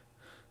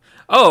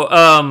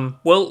 Obviously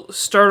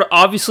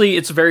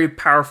it's very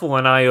powerful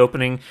and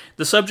eye-opening.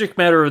 The subject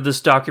matter of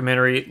this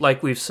documentary,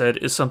 like we've said,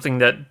 is something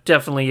that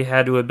definitely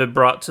had to have been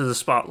brought to the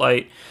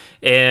spotlight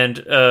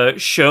and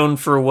shown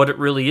for what it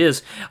really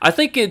is. I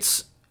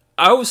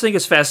always think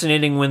it's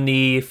fascinating when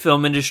the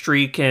film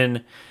industry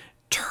can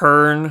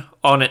turn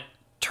on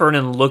turn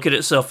and look at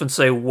itself and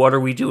say, what are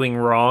we doing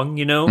wrong,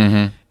 you know?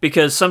 Mm-hmm.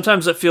 Because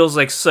sometimes it feels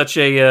like such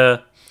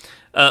a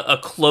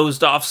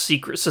closed off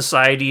secret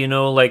society, you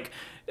know, like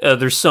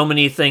there's so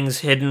many things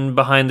hidden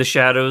behind the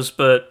shadows,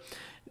 but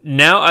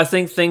now I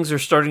think things are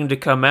starting to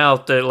come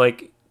out that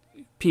like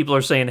people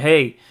are saying,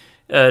 hey,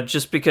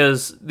 just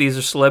because these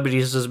are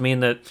celebrities doesn't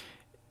mean that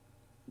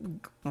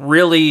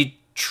really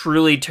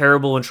truly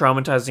terrible and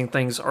traumatizing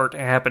things aren't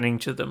happening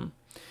to them,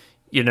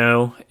 you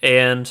know?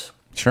 And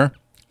sure,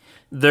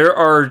 there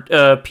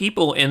are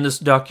people in this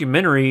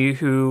documentary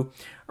who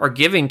are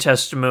giving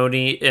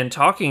testimony and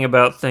talking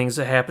about things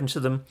that happened to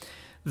them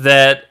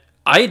that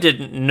I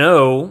didn't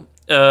know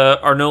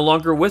are no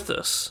longer with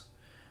us,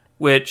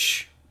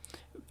 which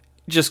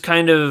just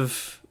kind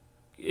of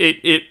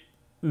it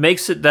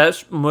makes it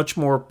that much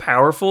more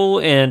powerful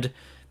and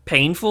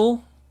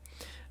painful.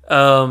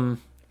 Yeah,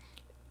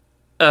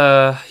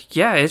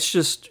 it's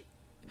just,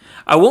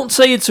 I won't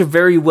say it's a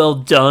very well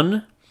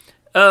done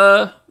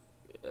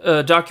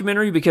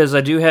documentary, because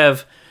I do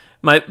have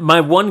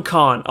my one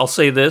con, I'll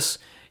say this,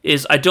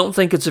 is I don't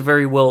think it's a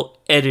very well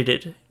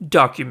edited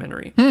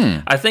documentary.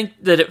 I think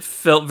that it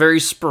felt very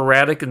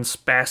sporadic and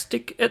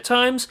spastic at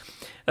times.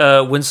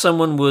 When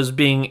someone was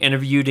being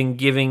interviewed and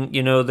giving,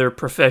 you know, their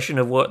profession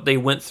of what they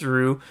went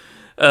through,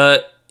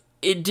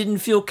 it didn't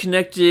feel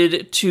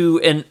connected to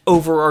an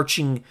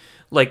overarching,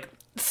 like,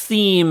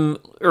 theme,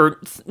 or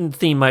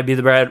theme might be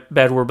the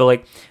bad word, but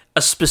like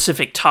a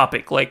specific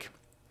topic. Like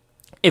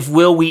if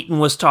Wil Wheaton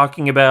was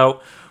talking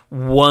about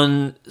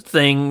one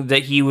thing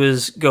that he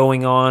was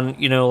going on,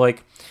 you know,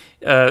 like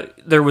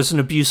there was an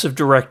abusive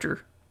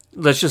director.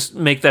 Let's just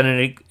make that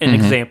an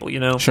example, you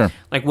know? Sure.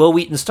 Like Wil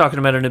Wheaton's talking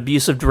about an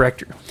abusive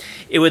director.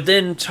 It would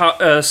then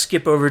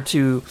skip over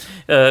to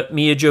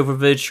Mia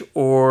Jovovich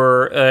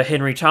or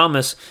Henry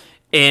Thomas,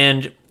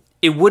 and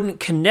it wouldn't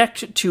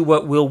connect to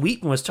what Wil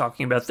Wheaton was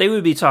talking about. They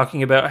would be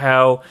talking about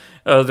how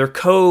their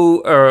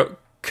co-actors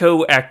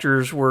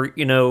were,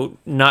 you know,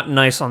 not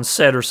nice on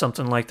set or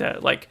something like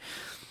that. Like,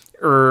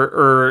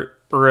 or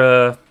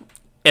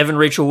Evan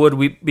Rachel Wood,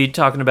 we'd be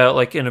talking about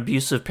like an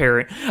abusive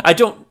parent.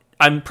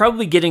 I'm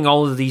probably getting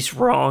all of these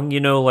wrong, you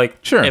know, like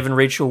sure. Evan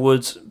Rachel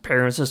Wood's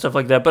parents and stuff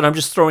like that, but I'm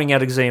just throwing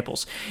out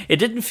examples. It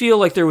didn't feel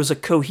like there was a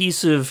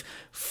cohesive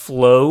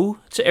flow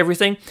to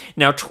everything.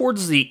 Now,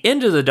 towards the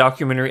end of the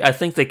documentary, I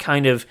think they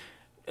kind of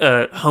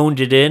honed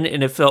it in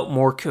and it felt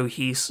more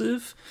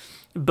cohesive,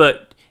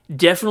 but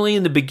definitely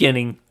in the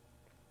beginning,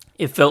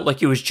 it felt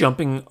like it was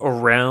jumping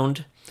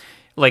around.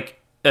 Like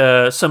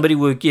somebody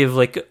would give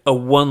like a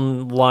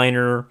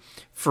one-liner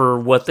for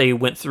what they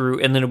went through,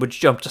 and then it would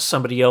jump to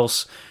somebody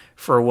else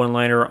for a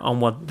one-liner on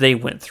what they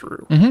went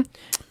through. Mm-hmm.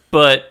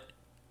 But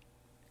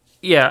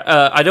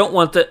yeah, I don't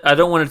want it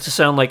to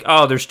sound like,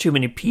 oh, there's too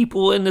many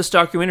people in this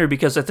documentary,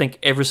 because I think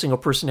every single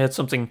person had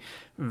something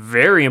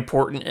very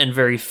important and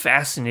very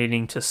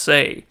fascinating to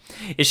say.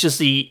 It's just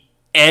the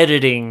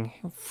editing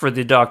for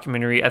the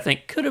documentary, I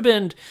think, could have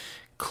been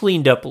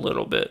cleaned up a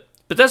little bit.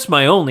 But that's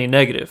my only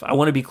negative. I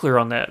want to be clear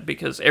on that,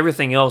 because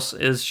everything else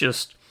is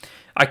just,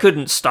 I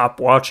couldn't stop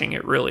watching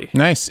it, really.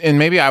 Nice. And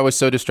maybe I was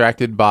so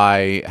distracted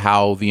by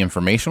how the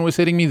information was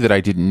hitting me that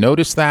I didn't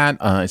notice that.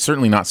 It's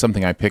certainly not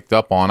something I picked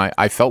up on.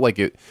 I felt like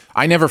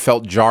I never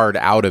felt jarred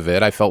out of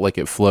it. I felt like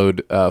it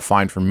flowed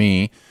fine for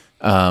me.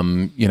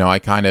 You know, I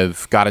kind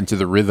of got into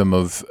the rhythm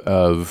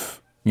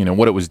of you know,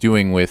 what it was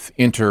doing with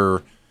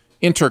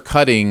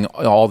intercutting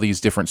all these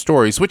different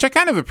stories, which I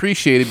kind of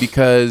appreciated,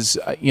 because,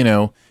 you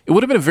know, it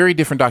would have been a very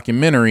different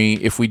documentary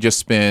if we just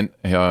spent,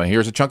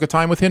 here's a chunk of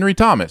time with Henry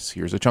Thomas,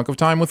 here's a chunk of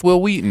time with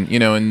Wil Wheaton, you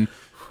know, and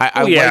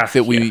I like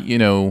that we, you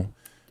know...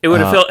 It would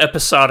have felt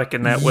episodic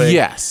in that way.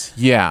 Yes,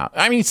 yeah.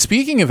 I mean,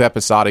 speaking of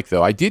episodic,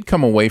 though, I did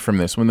come away from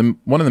this, one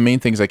of the main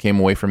things I came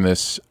away from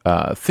this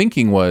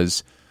thinking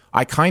was,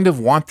 I kind of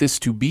want this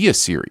to be a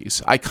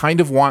series. I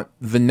kind of want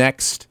the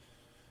next,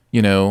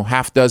 you know,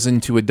 half dozen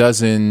to a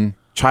dozen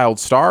child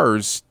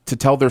stars to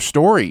tell their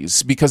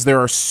stories, because there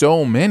are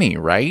so many,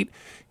 right?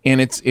 And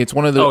it's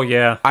one of the... Oh,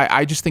 yeah.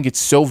 I just think it's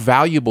so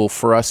valuable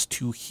for us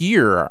to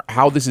hear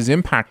how this is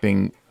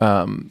impacting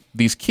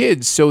these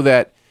kids, so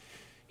that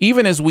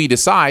even as we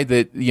decide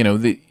that, you know,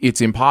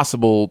 it's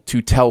impossible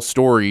to tell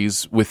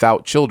stories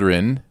without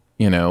children,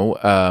 you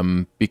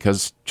know,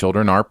 because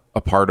children are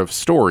a part of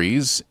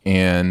stories,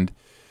 and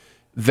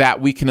that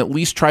we can at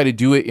least try to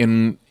do it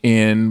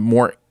in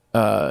more...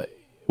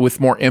 with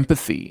more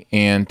empathy,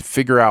 and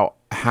figure out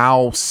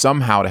how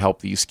somehow to help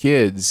these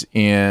kids.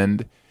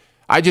 And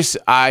I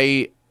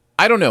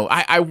don't know.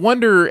 I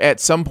wonder at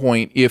some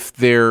point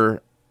if a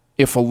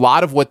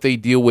lot of what they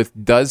deal with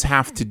does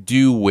have to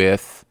do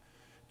with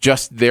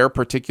just their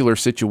particular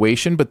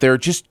situation, but there are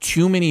just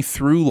too many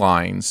through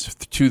lines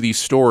to these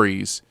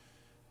stories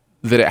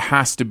that it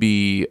has to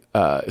be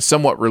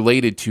somewhat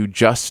related to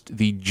just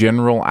the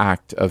general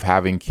act of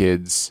having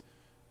kids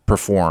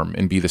perform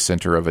and be the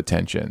center of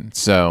attention.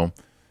 So,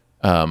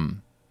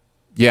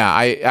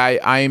 yeah,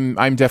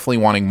 I'm definitely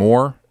wanting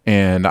more,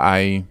 and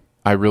I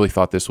really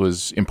thought this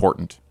was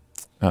important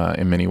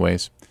in many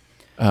ways.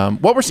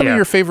 What were some of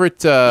your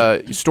favorite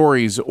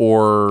stories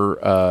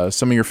or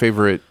some of your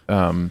favorite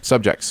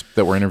subjects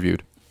that were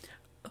interviewed?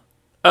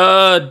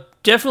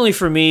 Definitely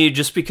for me,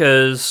 just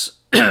because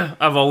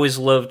I've always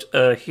loved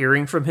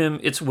hearing from him.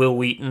 It's Wil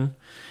Wheaton.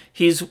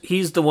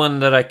 He's the one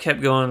that I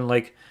kept going,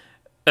 like,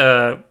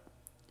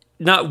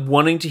 not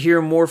wanting to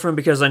hear more from,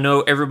 because I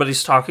know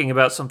everybody's talking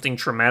about something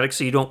traumatic,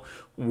 so you don't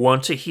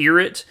want to hear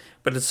it,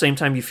 but at the same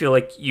time you feel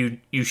like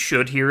you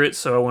should hear it,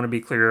 so I want to be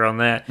clear on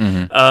that.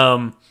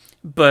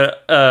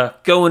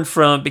 But going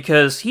from,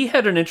 because he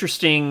had an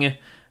interesting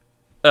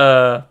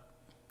time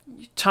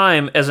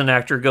as an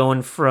actor,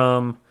 going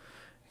from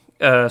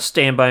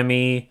Stand By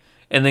Me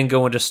and then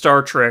going to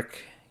Star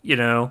Trek, you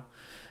know.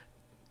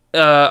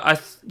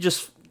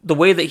 Just the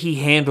way that he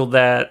handled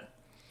that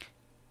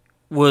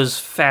was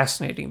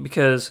fascinating,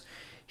 because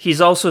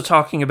he's also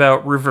talking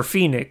about River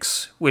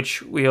Phoenix,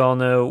 which we all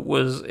know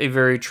was a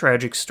very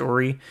tragic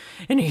story.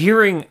 And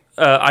hearing,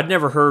 I'd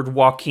never heard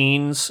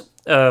Joaquin's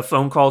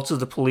phone call to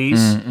the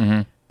police,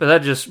 but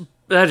that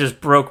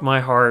just broke my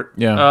heart.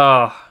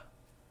 Yeah.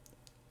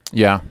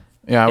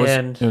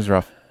 It was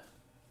rough.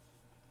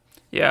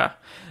 Yeah.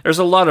 There's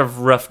a lot of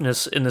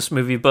roughness in this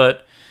movie,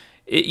 but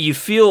you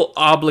feel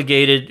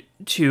obligated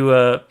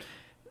to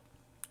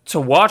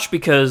watch,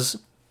 because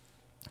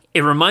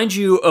it reminds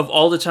you of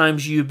all the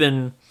times you've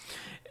been,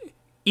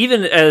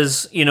 even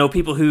as, you know,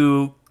 people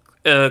who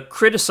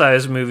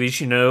criticize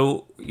movies, you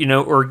know,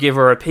 or give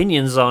our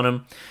opinions on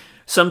them.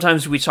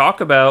 Sometimes we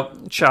talk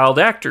about child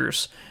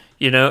actors,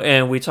 you know,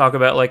 and we talk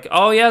about, like,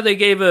 oh yeah, they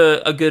gave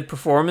a good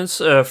performance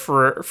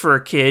for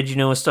a kid, you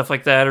know, and stuff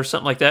like that, or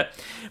something like that.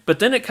 But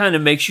then it kind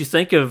of makes you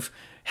think of,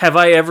 have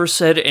I ever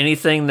said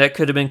anything that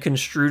could have been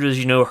construed as,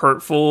 you know,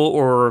 hurtful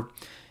or,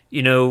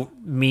 you know,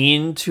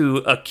 mean to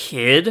a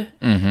kid?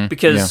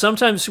 Because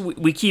sometimes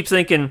we keep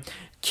thinking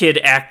kid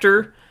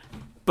actor,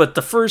 but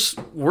the first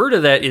word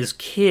of that is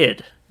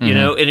kid, you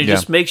know, and it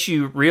just makes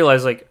you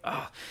realize, like,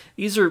 oh,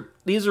 these are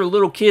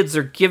little kids.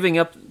 They're giving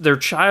up their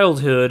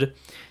childhood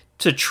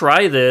to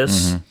try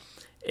this,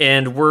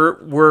 and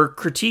we're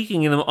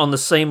critiquing them on the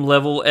same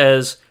level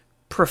as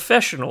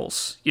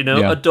professionals, you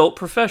know, adult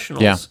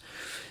professionals. Yeah.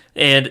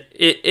 And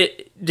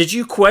did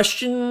you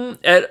question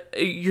at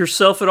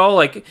yourself at all?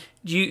 Like,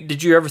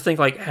 did you ever think,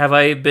 like, have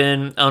I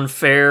been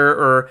unfair?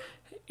 Or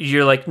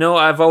you're like, no,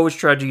 I've always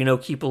tried to, you know,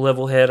 keep a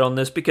level head on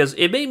this, because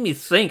it made me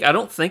think. I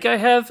don't think I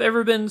have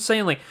ever been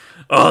saying, like,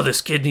 oh,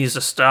 this kid needs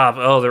to stop.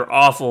 Oh, they're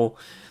awful.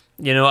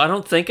 You know, I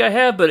don't think I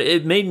have, but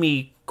it made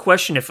me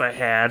question if I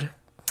had.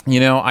 You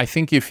know, I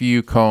think if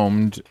you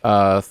combed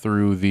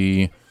through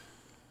the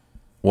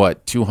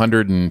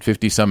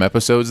 250 some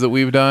episodes that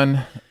we've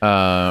done,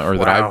 or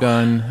that I've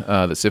done,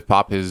 that Sif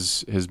Pop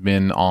has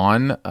been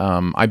on,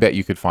 I bet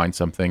you could find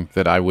something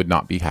that I would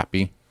not be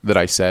happy that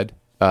I said,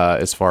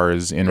 as far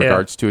as in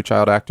regards to a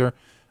child actor.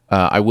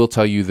 I will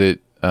tell you that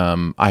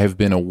I have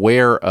been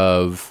aware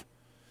of.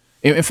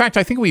 In fact,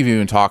 I think we've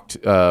even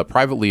talked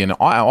privately, and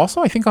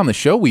also I think on the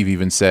show we've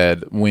even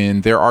said,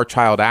 when there are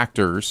child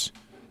actors,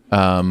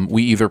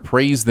 we either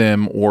praise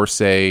them or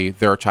say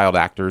there are child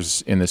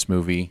actors in this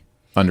movie.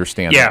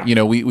 Understand that. You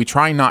know, we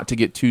try not to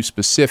get too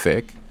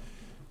specific.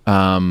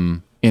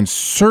 And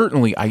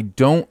certainly I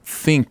don't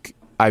think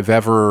I've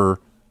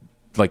ever,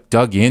 like,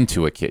 dug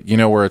into a kid, you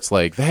know, where it's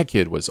like, that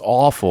kid was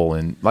awful.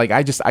 And, like,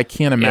 I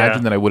can't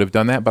imagine that I would have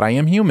done that, but I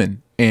am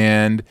human.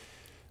 And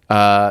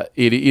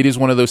it is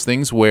one of those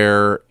things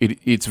where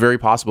it's very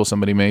possible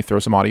somebody may throw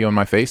some audio in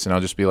my face and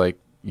I'll just be like,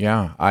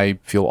 yeah, I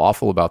feel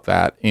awful about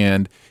that.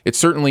 And it's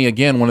certainly,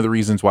 again, one of the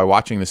reasons why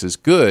watching this is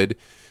good,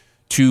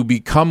 to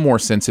become more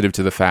sensitive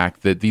to the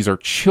fact that these are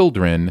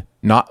children,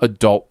 not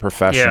adult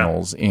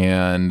professionals.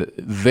 And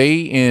they,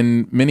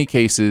 in many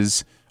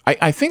cases,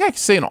 I think I can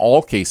say in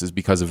all cases,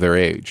 because of their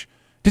age,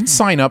 didn't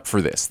sign up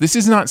for this. This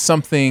is not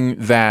something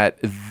that,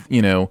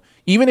 you know,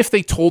 even if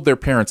they told their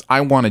parents,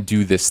 I want to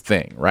do this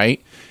thing,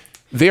 right?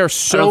 They are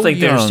so young. I don't think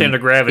they understand the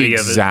gravity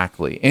of it.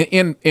 Exactly.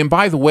 And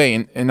by the way,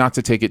 and not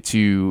to take it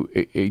to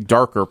a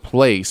darker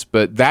place,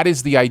 but that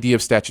is the idea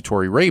of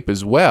statutory rape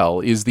as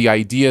well, is the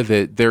idea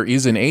that there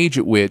is an age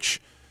at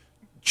which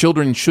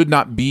children should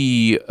not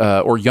be,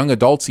 or young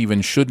adults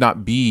even, should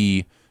not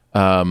be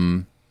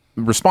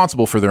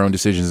responsible for their own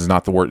decisions, is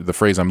not the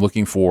phrase I'm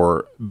looking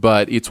for,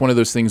 but it's one of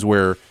those things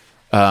where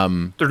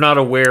they're not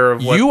aware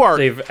of what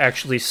they've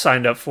actually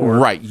signed up for.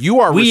 Right.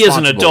 You are We as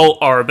an adult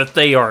are, but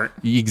they aren't.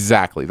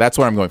 Exactly. That's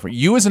what I'm going for.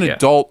 You as an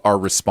adult are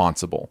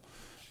responsible.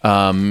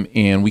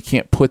 And we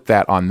can't put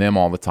that on them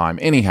all the time.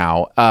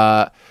 Anyhow,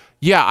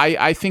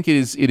 I think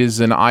it is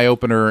an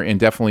eye-opener and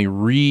definitely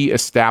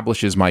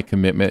re-establishes my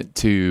commitment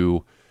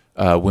to,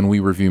 when we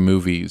review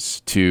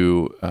movies,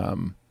 to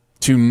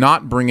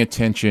not bring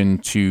attention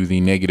to the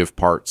negative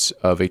parts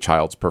of a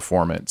child's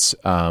performance.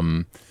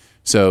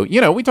 So, you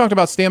know, we talked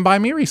about Stand By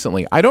Me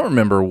recently. I don't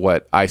remember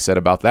what I said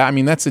about that. I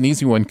mean, that's an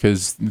easy one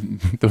because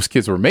those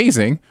kids were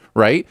amazing,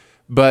 right?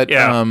 But,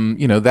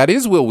 you know, that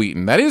is Wil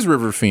Wheaton. That is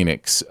River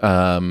Phoenix.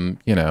 You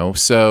know,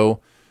 so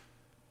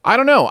I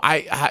don't know.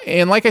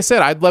 And like I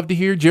said, I'd love to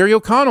hear Jerry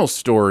O'Connell's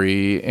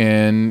story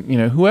and,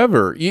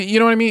 whoever. You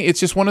know what I mean? It's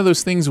just one of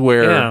those things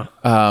where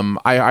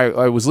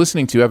I was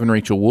listening to Evan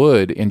Rachel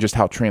Wood and just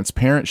how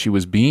transparent she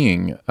was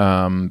being,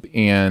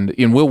 and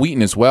in Will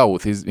Wheaton as well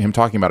with him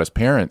talking about his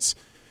parents.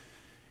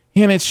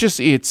 And it's just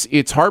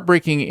it's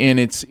heartbreaking, and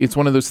it's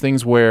one of those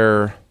things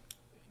where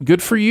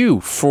good for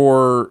you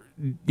for,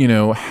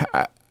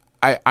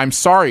 I'm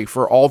sorry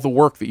for all the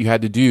work that you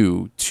had to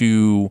do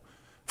to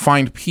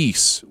find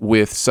peace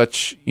with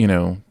such,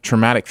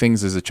 traumatic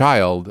things as a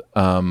child.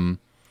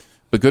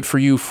 But good for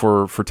you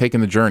for taking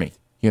the journey,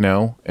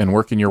 and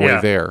working your way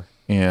there.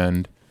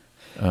 And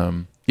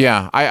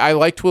I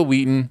liked Will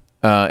Wheaton.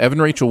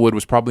 Evan Rachel Wood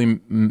was probably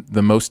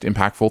the most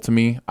impactful to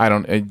me.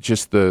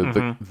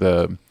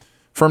 The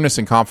firmness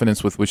and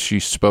confidence with which she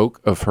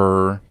spoke of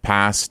her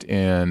past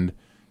and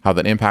how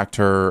that impacted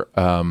her.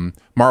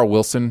 Mara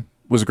Wilson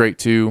was great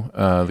too.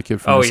 The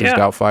kid from Mrs.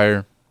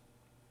 Doubtfire.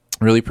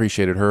 Really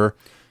appreciated her.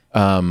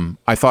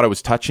 I thought it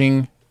was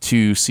touching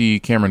to see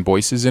Cameron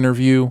Boyce's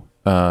interview,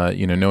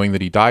 knowing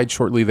that he died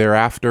shortly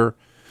thereafter.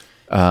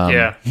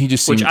 He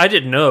just seemed, which I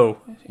didn't know.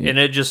 And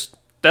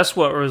that's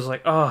what was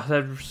like, oh,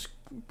 that just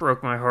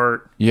broke my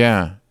heart.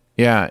 Yeah.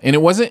 Yeah. And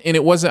it wasn't,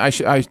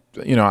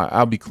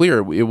 I'll be clear.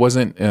 It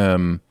wasn't,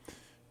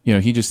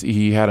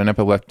 he had an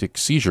epileptic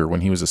seizure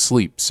when he was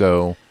asleep.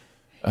 So,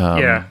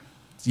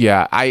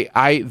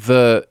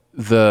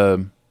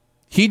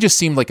 he just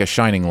seemed like a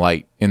shining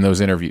light in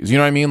those interviews. You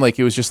know what I mean? Like,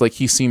 it was just like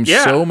he seemed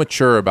so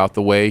mature about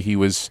the way he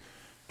was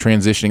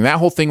transitioning. That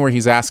whole thing where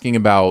he's asking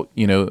about,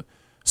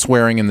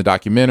 swearing in the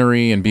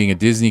documentary and being a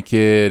Disney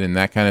kid and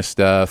that kind of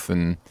stuff.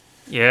 And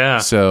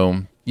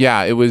so,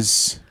 it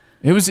was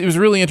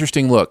really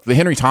interesting. Look, the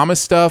Henry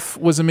Thomas stuff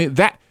was amazing.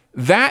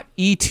 That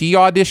E.T.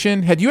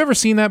 audition, had you ever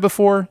seen that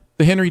before?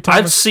 The Henry Thomas?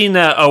 I've seen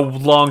that a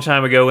long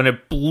time ago, and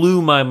it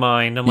blew my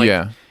mind. I'm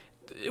like,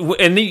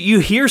 and you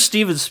hear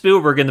Steven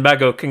Spielberg in the back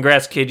go,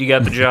 "Congrats, kid, you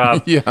got the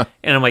job."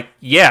 And I'm like,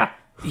 yeah,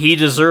 he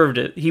deserved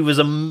it. He was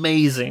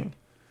amazing.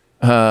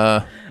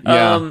 Mia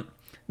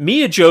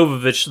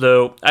Jovovich,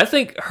 though, I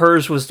think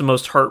hers was the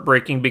most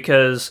heartbreaking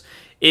because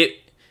it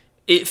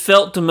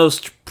felt the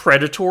most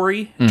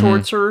predatory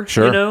towards her.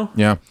 Sure.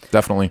 Yeah,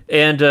 definitely.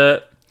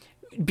 And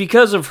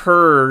because of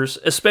hers,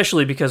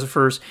 especially because of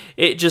hers,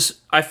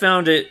 I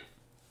found it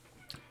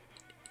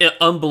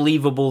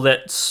unbelievable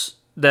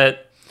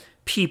that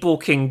people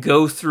can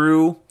go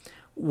through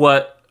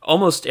what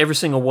almost every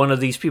single one of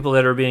these people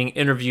that are being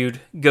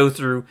interviewed go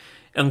through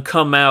and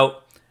come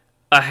out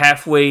a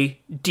halfway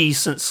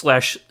decent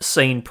 /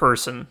 sane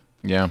person.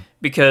 Yeah.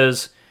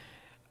 Because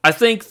I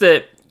think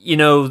that,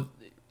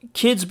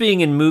 kids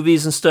being in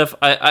movies and stuff,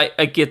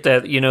 I get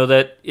that,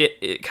 that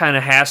it kind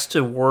of has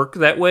to work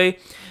that way.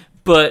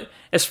 But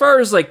as far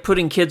as like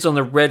putting kids on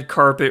the red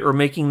carpet or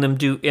making them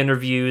do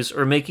interviews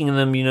or making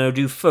them,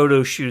 do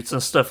photo shoots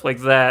and stuff like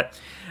that,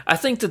 I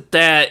think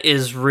that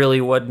is really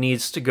what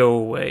needs to go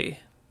away.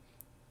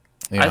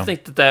 Yeah. I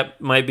think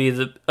that might be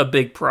a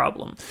big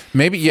problem.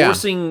 Maybe,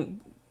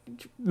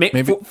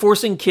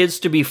 forcing kids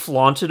to be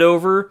flaunted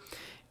over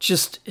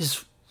just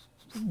is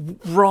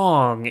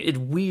wrong. It's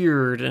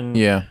weird. And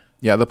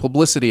the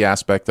publicity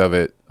aspect of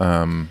it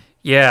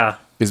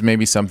is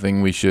maybe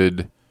something we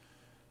should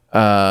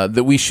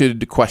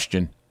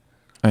question.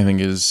 I think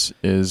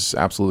is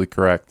absolutely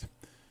correct.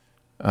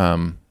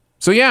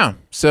 So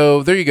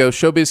there you go.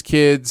 Showbiz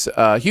Kids,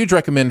 huge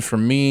recommend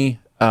from me.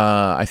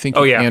 I think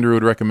Andrew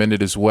would recommend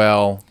it as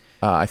well.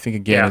 I think,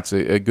 again, it's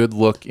a good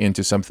look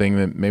into something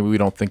that maybe we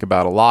don't think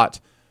about a lot,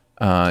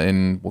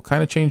 and will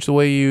kind of change the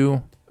way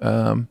you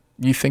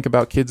think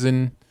about kids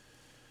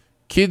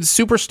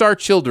superstar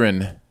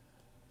children.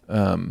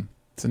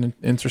 It's an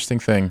interesting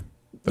thing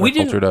that our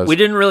culture does. We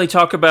didn't really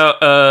talk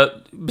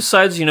about,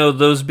 besides,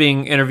 those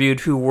being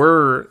interviewed who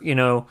were,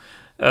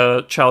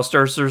 child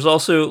stars, there's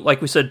also,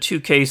 like we said, 2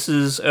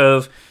 cases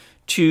of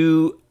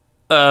 2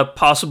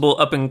 possible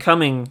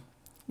up-and-coming,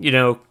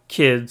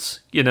 kids,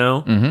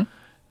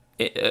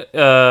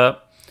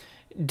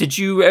 Did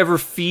you ever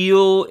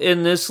feel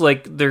in this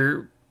like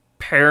their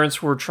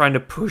parents were trying to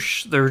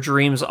push their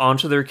dreams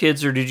onto their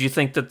kids, or did you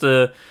think that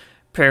the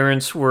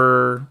parents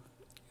were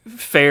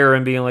fair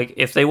and being like,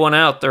 if they want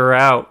out, they're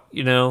out,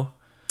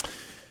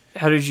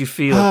 How did you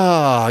feel?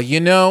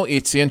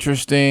 It's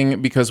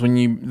interesting because when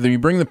you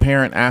bring the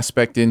parent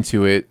aspect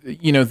into it,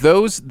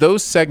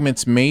 those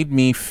segments made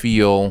me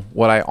feel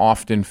what I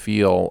often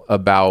feel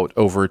about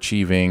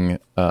overachieving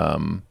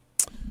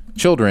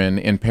children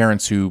and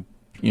parents who,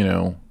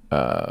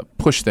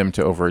 push them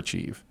to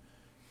overachieve.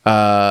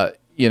 I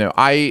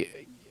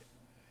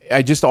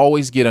just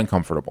always get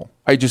uncomfortable.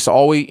 I just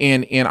always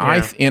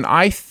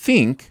I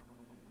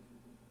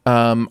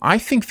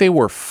think they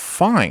were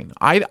fine.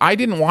 I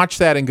didn't watch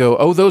that and go,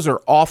 oh, those are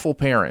awful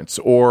parents,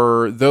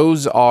 or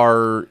those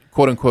are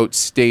quote unquote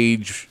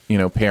stage,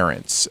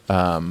 parents,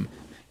 and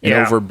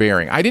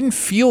overbearing. I didn't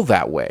feel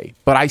that way,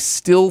 but I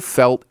still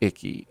felt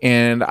icky.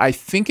 And I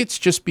think it's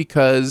just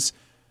because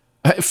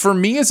for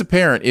me as a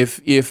parent,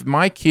 if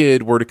my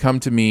kid were to come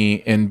to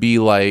me and be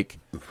like,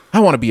 I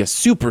want to be a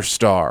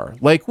superstar.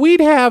 Like, we'd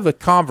have a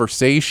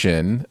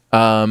conversation,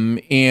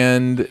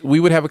 and we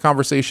would have a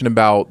conversation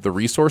about the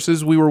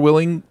resources we were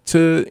willing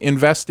to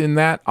invest in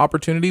that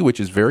opportunity, which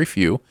is very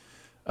few.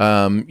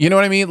 You know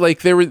what I mean?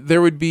 Like, there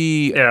would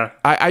be,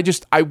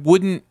 I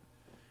wouldn't,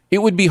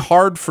 it would be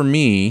hard for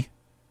me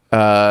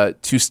to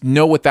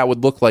know what that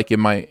would look like in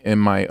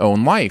my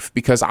own life,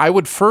 because I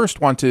would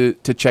first want to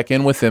check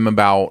in with them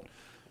about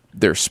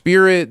their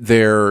spirit,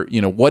 their,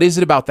 what is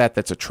it about that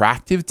that's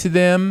attractive to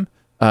them?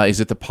 Is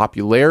it the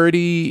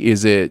popularity?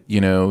 Is it,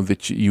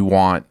 that you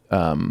want,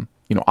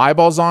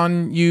 eyeballs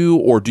on you,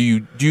 or do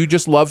you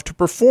just love to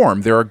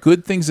perform? There are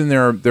good things and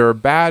there are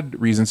bad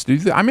reasons to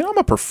do that. I mean, I'm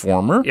a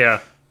performer. Yeah.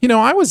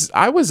 I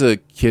was a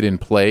kid in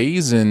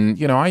plays,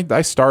 and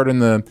I starred in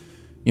the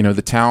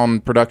town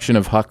production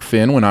of Huck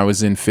Finn when I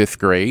was in 5th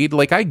grade.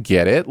 Like, I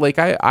get it. Like,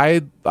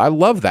 I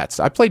love that.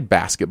 I played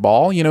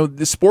basketball.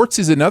 The sports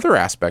is another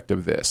aspect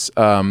of this.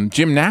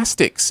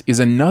 Gymnastics is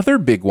another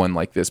big one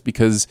like this,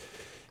 because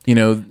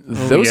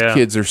those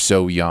kids are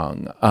so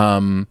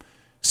young.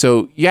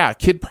 So yeah,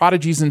 kid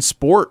prodigies in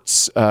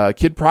sports,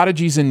 kid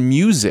prodigies in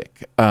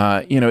music.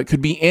 It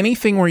could be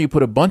anything where you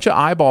put a bunch of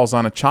eyeballs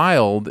on a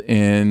child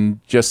and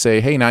just say,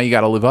 hey, now you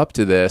got to live up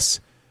to this.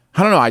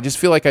 I don't know. I just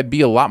feel like I'd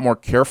be a lot more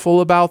careful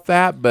about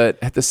that. But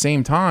at the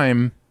same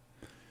time,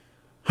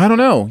 I don't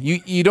know.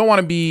 You don't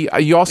want to be,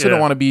 you also don't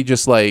want to be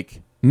just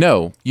like,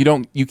 no,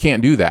 you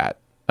can't do that.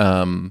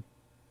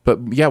 But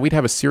yeah, we'd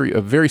have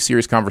a very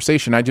serious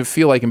conversation. I just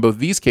feel like in both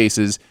these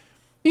cases,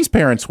 these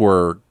parents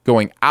were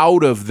going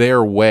out of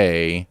their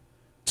way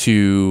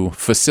to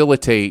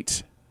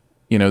facilitate,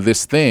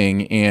 this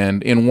thing.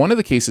 And in one of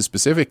the cases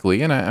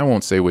specifically, and I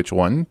won't say which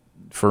one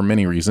for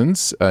many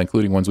reasons,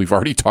 including ones we've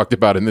already talked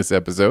about in this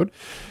episode.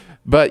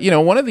 But,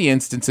 one of the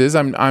instances,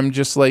 I'm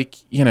just like,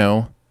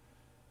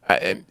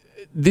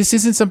 this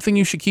isn't something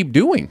you should keep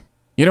doing.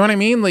 You know what I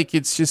mean? Like,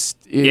 it's just,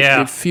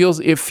 it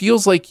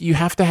feels like you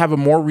have to have a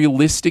more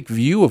realistic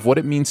view of what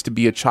it means to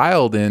be a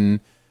child and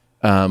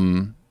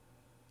go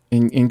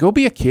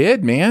be a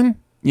kid, man.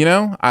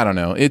 I don't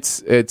know.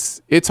 It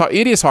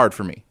is hard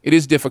for me. It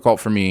is difficult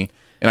for me.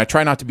 And I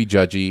try not to be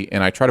judgy,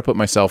 and I try to put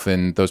myself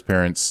in those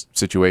parents'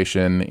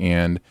 situation.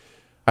 And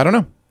I don't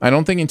know. I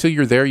don't think until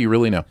you're there, you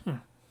really know.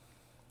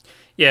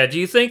 Yeah. Do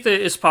you think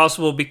that it's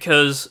possible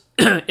because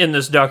in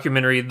this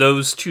documentary,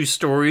 those two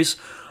stories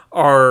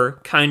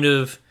are kind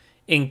of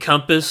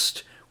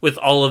encompassed with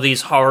all of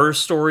these horror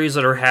stories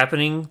that are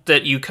happening,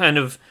 that you kind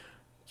of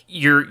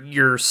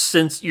your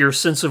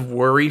sense of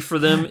worry for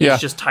them is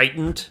just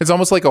heightened? It's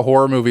almost like a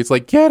horror movie. It's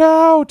like, get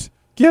out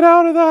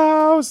of the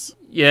house.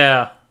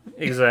 Yeah,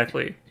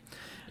 exactly.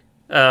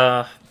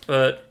 But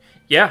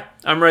yeah,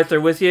 I'm right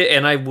there with you,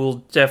 and I will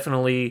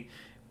definitely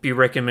be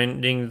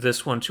recommending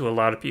this one to a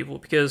lot of people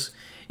because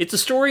it's a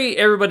story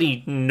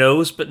everybody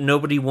knows, but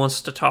nobody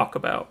wants to talk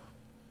about.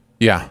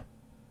 Yeah.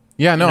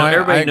 Yeah, no,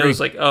 everybody I knows,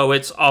 agree. like, oh,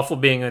 it's awful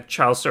being a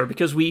child star,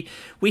 because we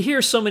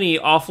hear so many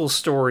awful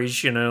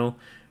stories,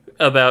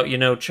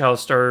 about, child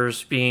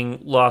stars being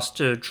lost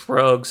to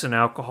drugs and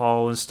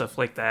alcohol and stuff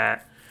like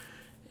that.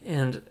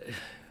 And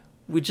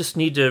we just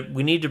need to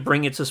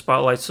bring it to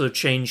spotlight so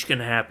change can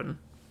happen.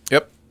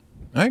 Yep.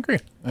 I agree.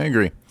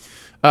 Again,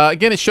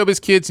 it's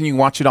Showbiz Kids, and you can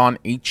watch it on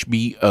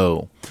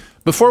HBO.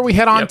 Before we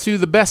head on to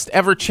the best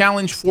ever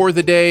challenge for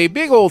the day,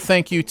 big old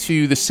thank you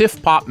to the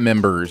Sift Pop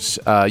members.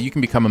 You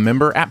can become a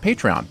member at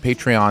Patreon,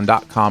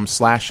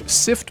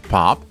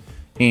 patreon.com/SiftPop.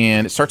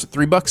 And it starts at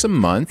 $3 a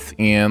month,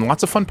 and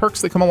lots of fun perks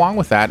that come along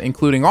with that,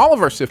 including all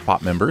of our Sift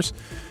Pop members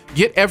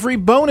get every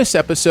bonus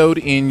episode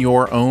in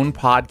your own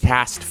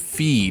podcast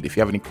feed. If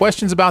you have any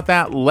questions about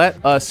that,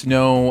 let us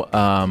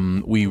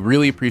know. We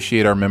really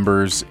appreciate our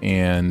members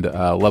and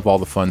love all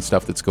the fun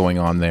stuff that's going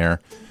on there.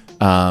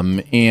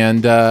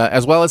 And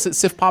as well as at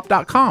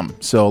siftpop.com.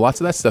 So lots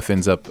of that stuff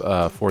ends up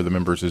for the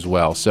members as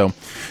well. So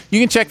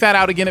you can check that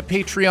out again at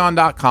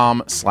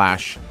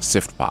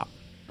patreon.com/siftpop.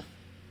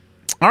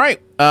 All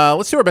right,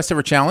 let's do our best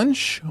ever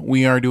challenge.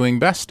 We are doing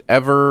best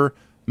ever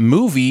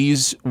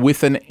movies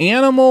with an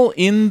animal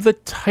in the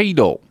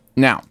title.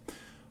 Now,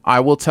 I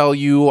will tell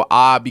you,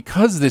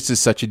 because this is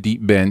such a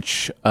deep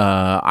bench,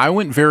 I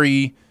went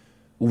very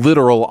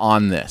literal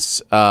on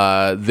this,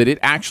 that it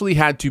actually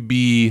had to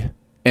be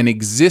an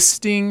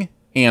existing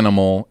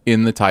animal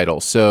in the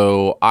title.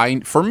 So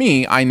for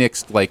me, I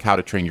nixed like How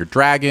to Train Your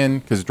Dragon,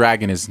 because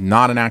dragon is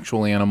not an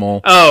actual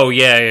animal. Oh,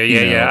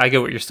 yeah. I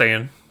get what you're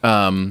saying.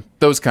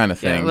 Those kind of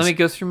things. Yeah, let me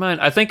go through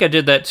mine. I think I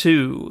did that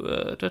too.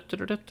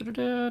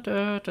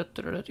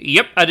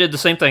 Yep, I did the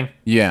same thing.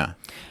 Yeah.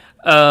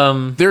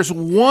 There's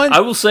one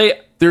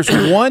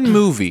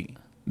movie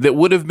that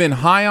would have been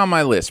high on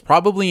my list,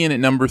 probably in at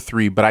number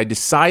 3, but I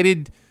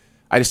decided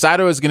I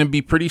was going to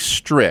be pretty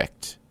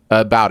strict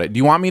about it. Do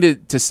you want me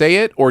to say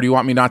it, or do you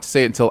want me not to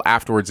say it until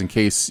afterwards in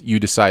case you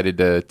decided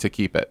to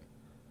keep it?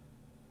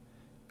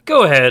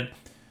 Go ahead.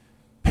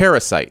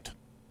 Parasite.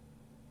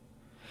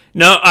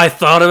 No, I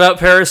thought about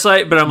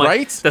Parasite, but I'm like,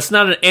 right? That's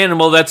not an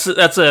animal. That's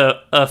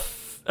a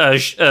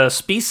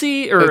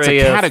species, or it's a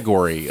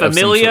category.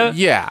 Familia.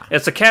 Yeah,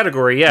 it's a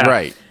category. Yeah,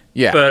 right.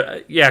 Yeah.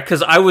 But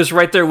because I was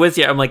right there with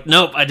you. I'm like,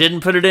 nope, I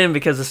didn't put it in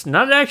because it's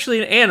not actually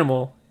an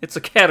animal. It's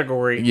a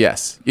category.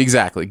 Yes,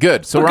 exactly.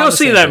 Good. So go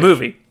see that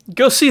movie.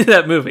 Go see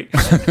that movie.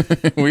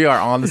 We are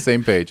on the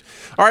same page.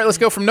 All right, let's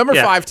go from number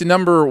 5 to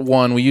number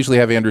 1. We usually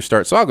have Andrew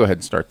start, so I'll go ahead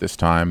and start this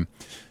time.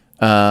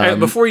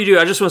 Before you do,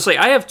 I just want to say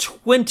I have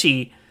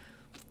 20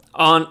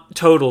 on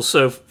total,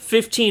 so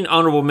 15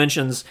 honorable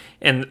mentions.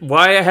 And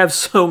why I have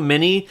so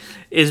many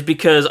is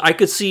because I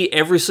could see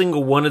every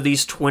single one of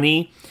these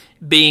 20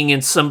 being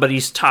in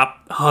somebody's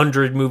top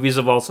 100 movies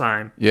of all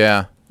time.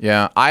 Yeah.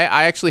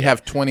 I actually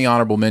have 20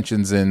 honorable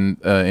mentions in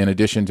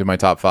addition to my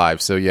top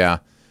 5. So yeah,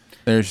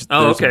 there's a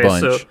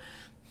bunch. So,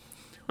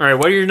 all right,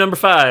 what are your number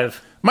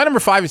 5? My number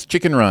 5 is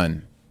Chicken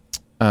Run.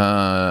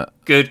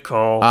 Good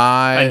call.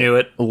 I knew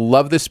it.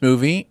 Love this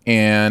movie,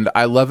 and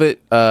I love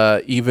it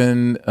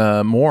even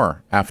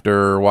more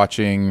after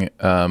watching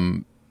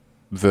the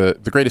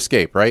Great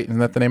Escape. Right? Isn't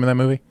that the name of that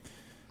movie?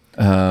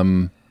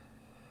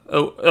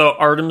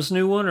 Artem's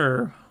new one,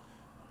 or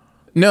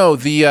no?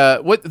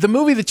 The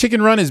movie the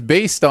Chicken Run is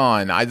based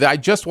on. I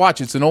just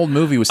watched. It's an old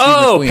movie with Steve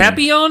McQueen.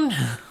 Papillon?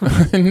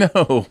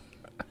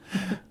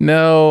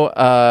 No.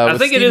 I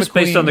think it is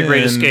based on The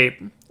Great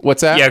Escape.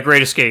 What's that? Yeah,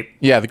 Great Escape.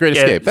 Yeah, The Great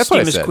Escape. That's what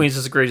I said. McQueen's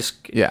is The Great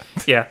Escape.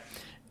 Yeah.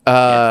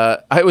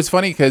 It was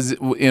funny because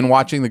in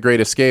watching The Great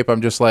Escape,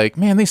 I'm just like,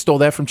 man, they stole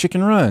that from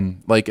Chicken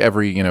Run, like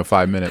every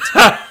 5 minutes.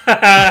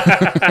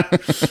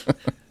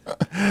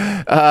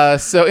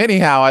 So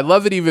anyhow, I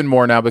love it even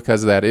more now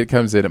because of that. It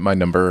comes in at my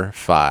number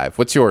 5.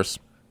 What's yours?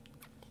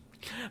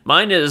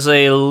 Mine is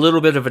a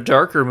little bit of a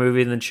darker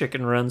movie than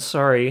Chicken Run.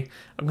 Sorry,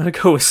 I'm gonna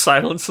go with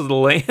Silence of the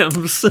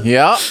Lambs.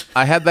 Yeah,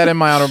 I had that in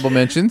my honorable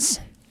mentions.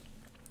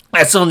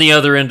 That's on the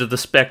other end of the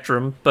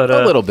spectrum, but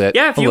a little bit.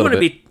 Yeah, if you want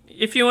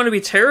to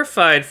be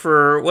terrified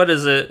for what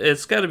is it?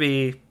 It's got to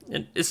be.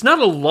 It's not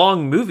a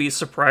long movie,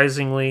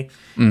 surprisingly.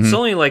 Mm-hmm. It's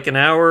only like an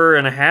hour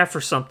and a half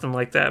or something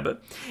like that.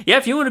 But yeah,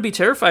 if you want to be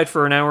terrified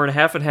for an hour and a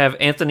half and have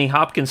Anthony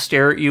Hopkins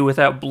stare at you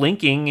without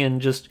blinking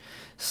and just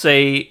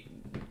say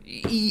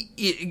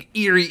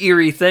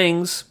eerie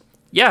things,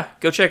 yeah,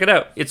 go check it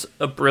out. It's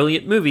a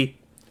brilliant movie,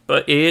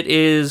 but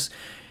it's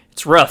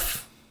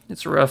rough.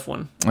 It's a rough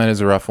one. That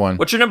is a rough one.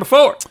 What's your number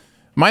 4?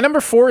 My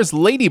number 4 is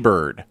Lady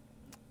Bird.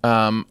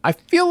 I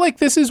feel like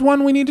this is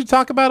one we need to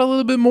talk about a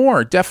little bit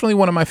more. Definitely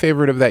one of my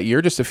favorite of that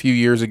year, just a few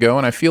years ago,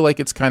 and I feel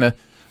like it's kind of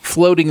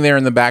floating there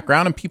in the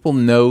background, and people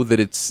know that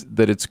it's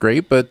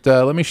great. But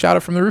let me shout it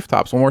from the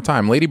rooftops one more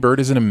time. Lady Bird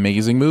is an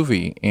amazing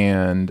movie,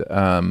 and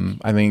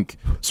I think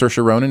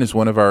Saoirse Ronan is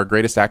one of our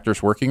greatest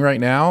actors working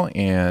right now,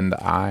 and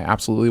I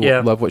absolutely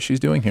love what she's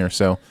doing here.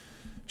 So,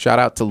 shout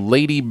out to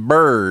Lady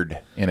Bird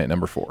in at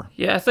number 4.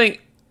 Yeah, I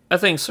think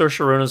Saoirse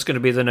Ronan is going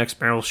to be the next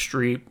Meryl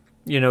Streep.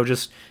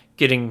 Just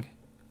getting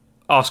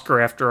Oscar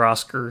after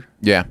Oscar.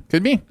 Yeah,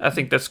 could be. I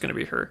think that's going to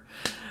be her.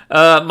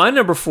 My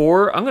number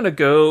 4, I'm going to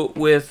go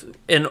with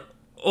an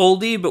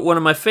oldie, but one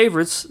of my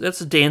favorites. That's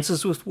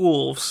Dances with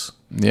Wolves.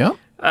 Yeah.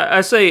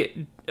 I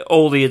say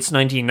oldie, it's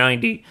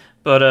 1990,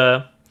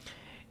 but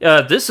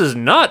this is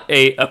not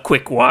a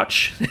quick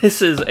watch.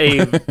 This is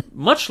a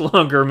much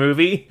longer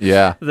movie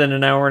than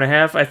an hour and a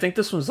half. I think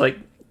this one's like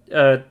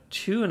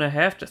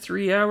 2.5 to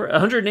 3 hours,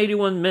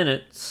 181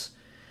 minutes.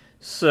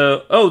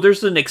 So,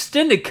 there's an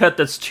extended cut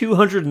that's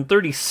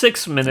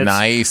 236 minutes.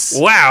 Nice.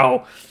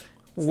 Wow.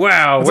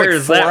 Where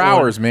is that 4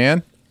 hours,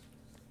 man.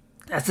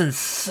 That's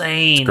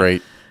insane. It's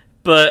great.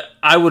 But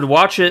I would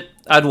watch it.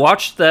 I'd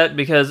watch that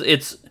because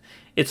it's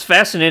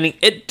fascinating.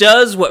 It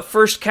does what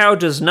First Cow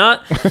does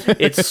not.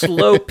 It's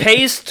slow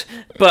paced,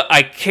 but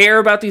I care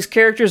about these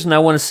characters and I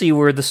want to see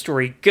where the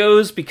story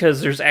goes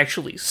because there's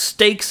actually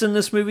stakes in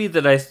this movie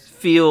that I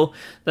feel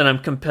that I'm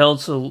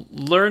compelled to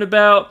learn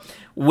about.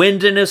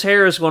 Wind in His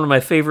Hair is one of my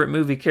favorite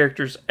movie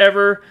characters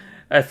ever.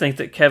 I think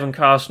that Kevin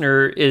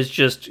Costner is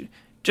just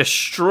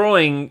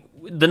destroying.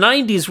 The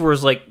 90s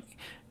was like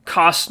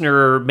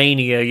Costner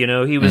mania,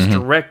 he was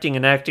directing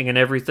and acting and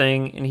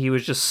everything, and he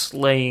was just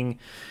slaying.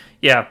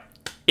 Yeah,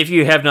 if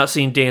you have not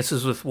seen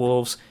Dances with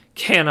Wolves,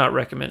 cannot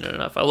recommend it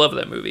enough. I love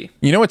that movie.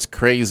 You know what's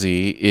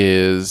crazy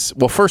is,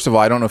 well, first of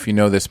all, I don't know if you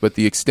know this, but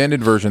the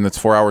extended version that's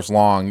 4 hours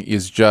long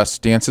is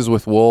just Dances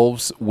with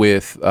Wolves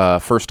with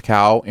First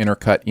Cow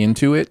intercut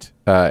into it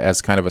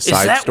as kind of a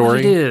side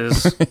story.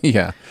 Is that what it is?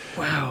 Yeah.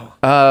 Wow.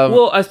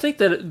 Well, I think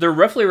that they're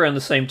roughly around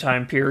the same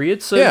time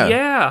period, so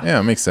yeah.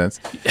 It makes sense.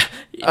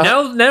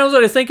 Now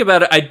that I think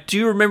about it, I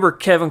do remember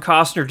Kevin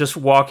Costner just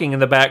walking in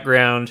the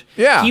background.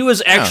 Yeah. He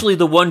was actually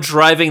the one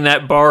driving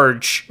that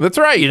barge. That's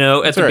right.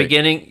 At the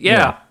beginning.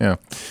 Yeah.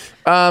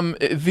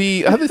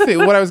 The other thing,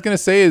 what I was going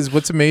to say is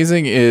what's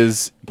amazing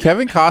is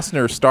Kevin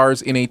Costner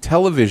stars in a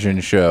television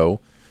show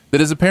that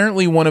is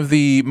apparently one of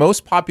the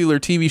most popular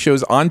TV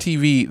shows on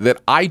TV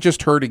that I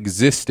just heard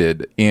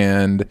existed.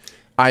 And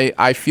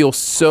I feel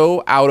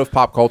so out of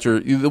pop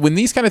culture. When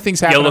these kind of things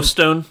happen...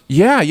 Yellowstone?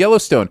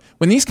 Yellowstone.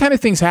 When these kind of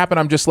things happen,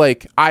 I'm just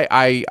like,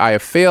 I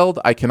have failed.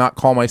 I cannot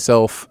call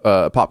myself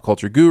a pop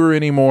culture guru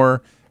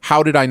anymore.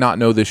 How did I not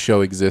know this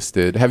show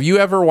existed? Have you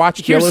ever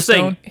watched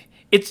Yellowstone?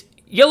 The thing.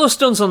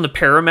 Yellowstone's on the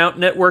Paramount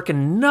Network,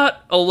 and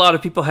not a lot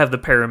of people have the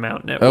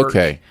Paramount Network.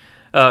 Okay.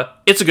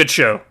 It's a good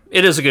show.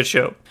 It is a good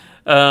show.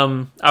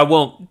 I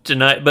won't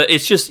deny it, but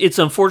it's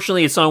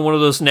unfortunately it's on one of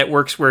those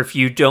networks where if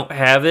you don't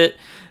have it,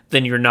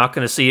 then you're not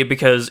going to see it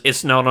because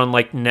it's not on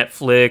like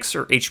Netflix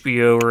or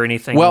HBO or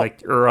anything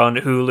or on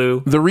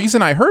Hulu. The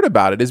reason I heard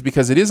about it is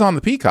because it is on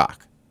the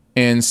Peacock.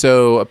 And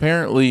so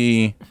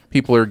apparently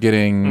people are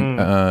getting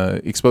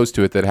exposed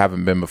to it that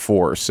haven't been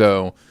before.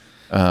 So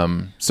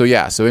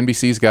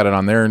NBC's got it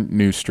on their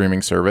new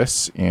streaming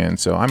service, and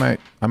so I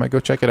might go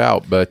check it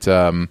out. But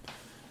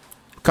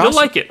you'll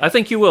like it. I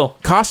think you will.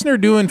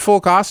 Costner doing full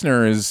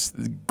Costner is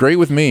great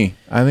with me.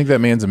 I think that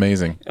man's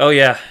amazing. Oh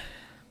yeah,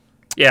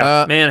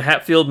 man.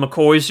 Hatfield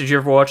McCoys. Did you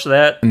ever watch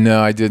that?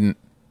 No, I didn't.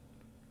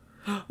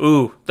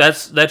 Ooh,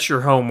 that's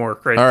your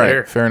homework right there. All right,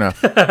 there. fair enough.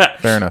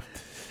 Fair enough.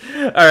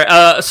 All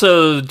right.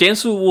 So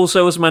Dance with Wolves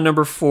was my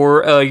number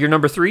 4. Your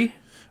number 3.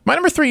 My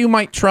number 3 you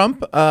might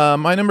trump.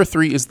 My number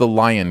 3 is The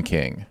Lion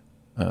King,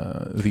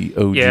 the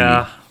OG.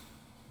 Yeah.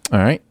 All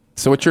right.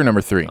 So what's your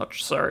number 3? Oh,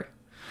 sorry,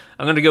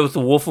 I'm going to go with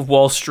The Wolf of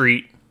Wall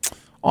Street.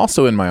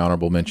 Also in my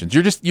honorable mentions.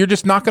 You're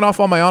just knocking off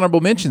all my honorable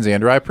mentions,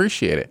 Andrew. I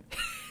appreciate it.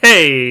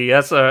 Hey,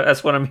 that's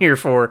what I'm here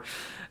for.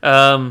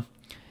 I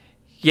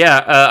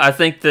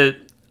think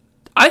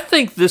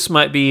this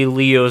might be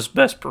Leo's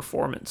best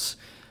performance.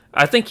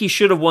 I think he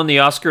should have won the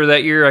Oscar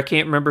that year. I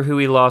can't remember who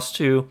he lost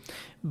to.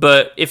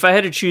 But if I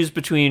had to choose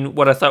between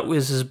what I thought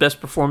was his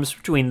best performance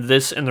between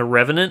this and The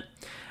Revenant,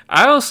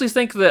 I honestly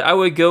think that I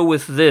would go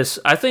with this.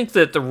 I think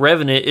that The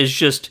Revenant is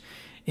just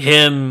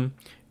him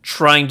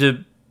trying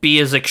to be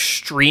as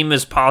extreme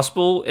as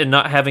possible and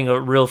not having a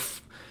real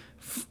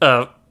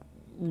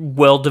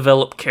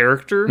well-developed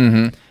character.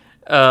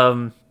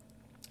 Mm-hmm.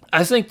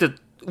 I think that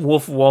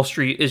Wolf of Wall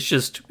Street is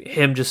just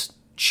him just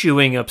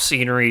chewing up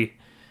scenery,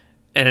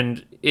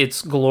 and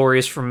it's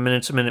glorious from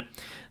minute to minute.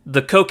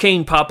 The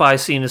cocaine Popeye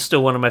scene is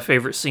still one of my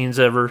favorite scenes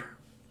ever.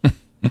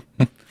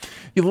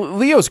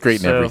 Leo's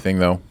great in everything,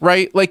 though,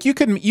 right? Like you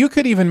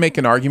could even make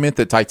an argument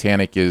that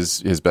Titanic is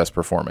his best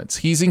performance.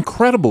 He's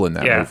incredible in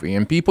that movie,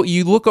 and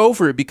you look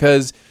over it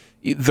because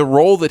the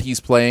role that he's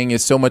playing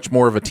is so much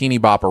more of a teeny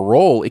bopper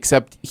role.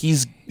 Except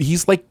he's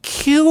like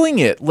killing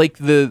it, like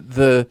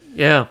the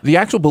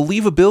actual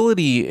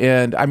believability,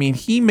 and I mean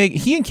he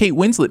and Kate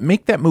Winslet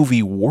make that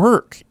movie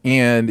work,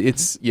 and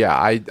it's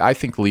I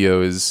think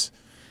Leo is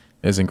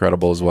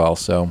incredible as well.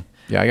 So.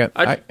 Yeah,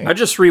 I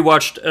just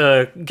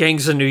rewatched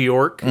Gangs of New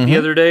York the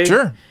other day.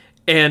 Sure.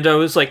 And I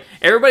was like,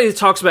 everybody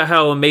talks about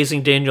how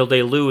amazing Daniel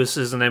Day-Lewis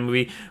is in that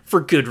movie for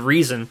good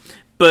reason.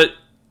 But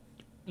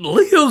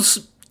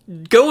Leo's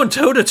going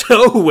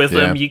toe-to-toe with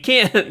him. You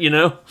can't,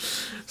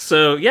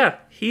 So, yeah,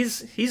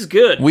 he's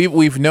good.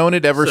 We've known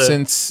it ever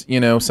since,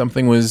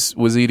 something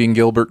was eating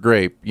Gilbert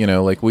Grape.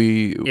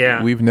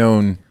 We've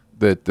known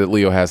that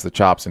Leo has the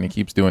chops, and he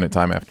keeps doing it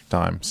time after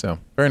time. So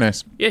very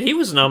nice. Yeah, he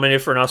was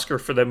nominated for an Oscar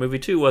for that movie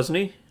too, wasn't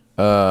he?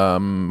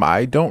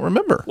 I don't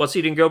remember. What's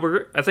Eating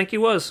Gilbert? I think he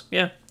was.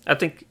 Yeah, I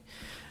think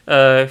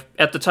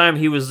at the time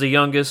he was the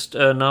youngest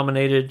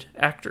nominated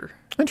actor.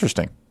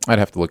 Interesting. I'd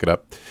have to look it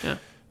up. Yeah.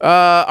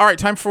 All right,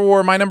 time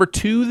for my number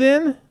 2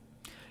 then.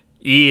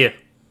 Yeah.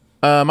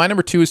 My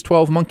number 2 is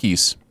 12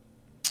 Monkeys.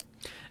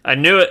 I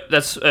knew it.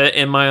 That's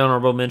in my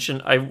honorable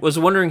mention. I was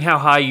wondering how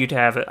high you'd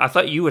have it. I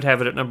thought you would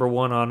have it at number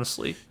 1,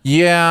 honestly.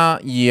 Yeah.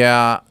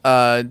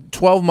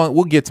 12 Monkeys.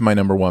 We'll get to my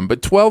number 1,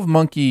 but 12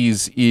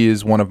 Monkeys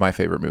is one of my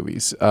favorite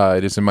movies.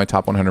 It is in my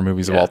top 100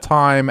 movies of all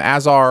time,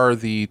 as are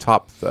the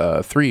top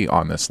 3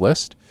 on this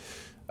list.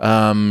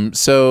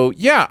 Is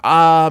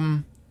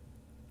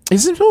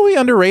this movie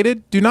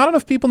underrated? Do not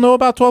enough people know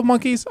about 12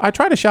 Monkeys? I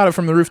try to shout it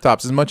from the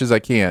rooftops as much as I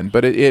can,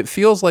 but it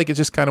feels like it's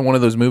just kind of one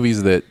of those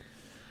movies that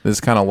is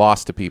kind of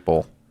lost to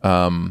people.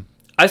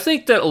 I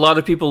think that a lot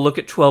of people look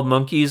at 12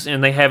 Monkeys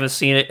and they haven't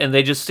seen it, and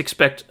they just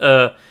expect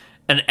an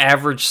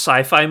average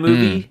sci-fi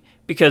movie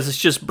because it's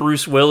just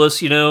Bruce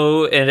Willis,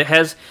 and it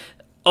has,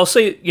 I'll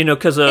say,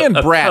 because a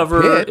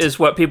cover Pitt is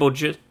what people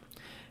just...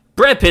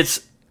 Brad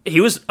Pitt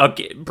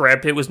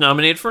was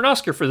nominated for an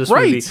Oscar for this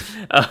movie.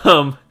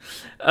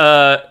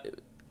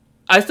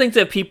 I think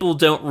that people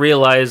don't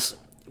realize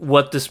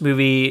what this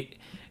movie,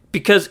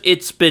 because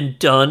it's been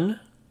done.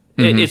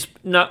 It's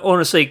not, I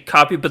want to say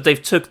copy, but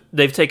they've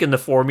taken the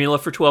formula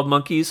for 12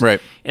 Monkeys, right?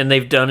 And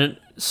they've done it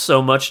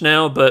so much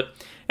now. But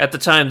at the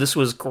time, this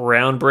was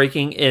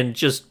groundbreaking and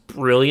just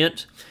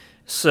brilliant.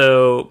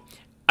 So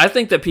I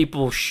think that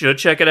people should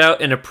check it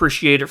out and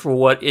appreciate it for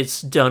what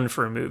it's done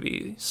for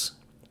movies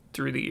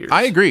through the years.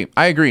 I agree.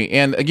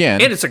 And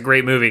again, and it's a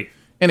great movie.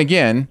 And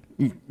again,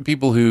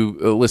 people who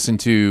listen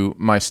to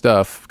my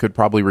stuff could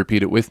probably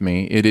repeat it with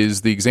me. It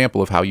is the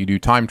example of how you do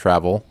time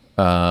travel.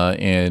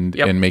 And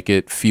make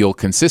it feel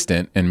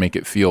consistent and make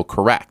it feel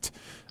correct.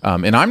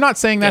 And I'm not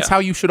saying that's how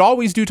you should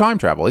always do time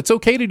travel. It's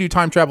okay to do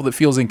time travel that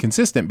feels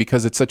inconsistent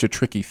because it's such a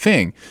tricky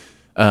thing.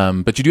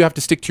 But you do have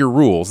to stick to your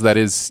rules. That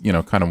is,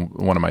 kind of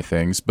one of my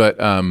things. But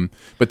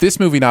this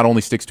movie not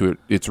only sticks to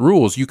its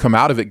rules, you come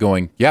out of it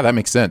going, yeah, that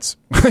makes sense.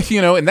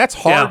 And that's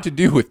hard to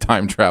do with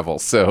time travel.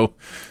 So,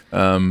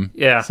 So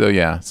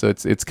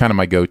it's kind of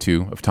my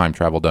go-to of time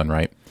travel done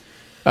right.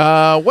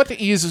 What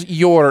is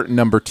your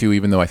number 2,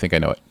 even though I think I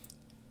know it?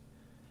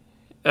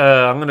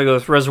 I'm going to go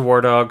with Reservoir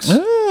Dogs.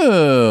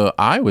 Oh,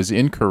 I was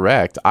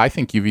incorrect. I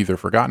think you've either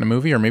forgotten a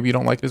movie or maybe you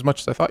don't like it as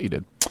much as I thought you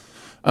did.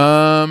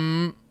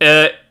 Does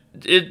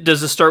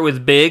it start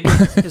with Big?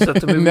 Is that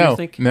the movie you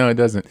think? No, it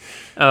doesn't.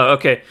 Oh,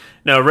 okay.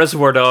 No,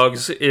 Reservoir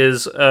Dogs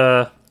is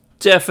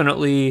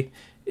definitely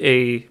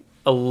a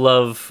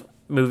love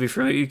movie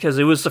for me because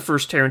it was the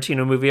first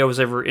Tarantino movie I was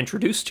ever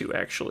introduced to,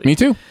 actually. Me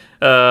too.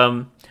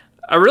 I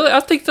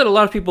think that a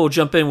lot of people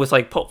jump in with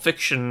like Pulp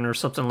Fiction or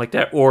something like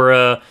that,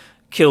 or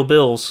Kill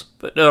Bills,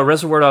 but no,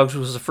 Reservoir Dogs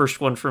was the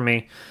first one for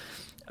me,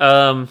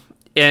 and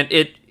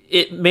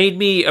it made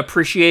me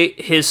appreciate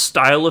his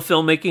style of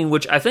filmmaking,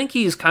 which I think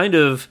he's kind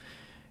of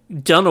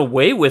done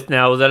away with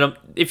now. That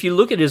if you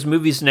look at his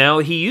movies now,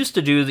 he used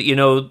to do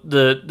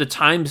the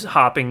time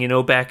hopping,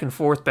 back and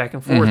forth.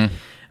 Mm-hmm.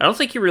 I don't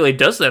think he really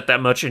does that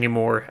much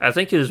anymore. I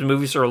think his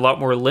movies are a lot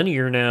more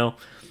linear now.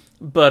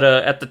 But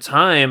at the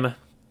time,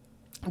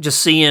 just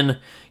seeing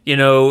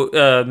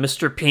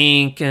Mr.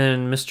 Pink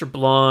and Mr.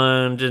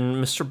 Blonde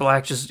and Mr.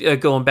 Black just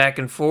going back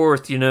and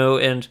forth,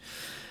 and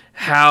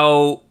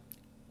how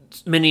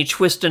many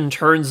twists and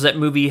turns that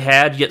movie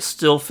had, yet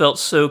still felt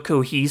so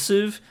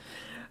cohesive.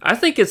 I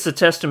think it's a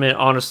testament,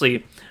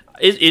 honestly.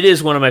 It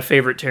is one of my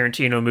favorite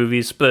Tarantino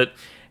movies, but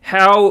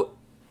how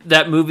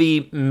that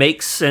movie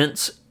makes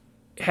sense,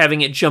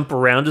 having it jump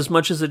around as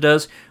much as it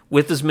does,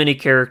 with as many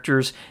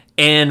characters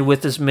and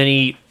with as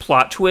many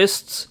plot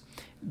twists,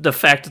 the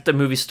fact that the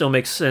movie still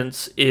makes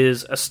sense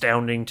is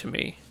astounding to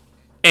me.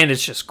 And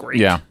it's just great.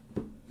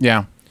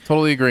 Yeah,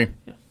 totally agree.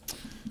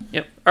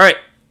 Yep. All right,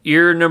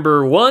 your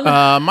number 1?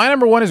 My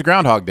number 1 is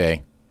Groundhog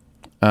Day.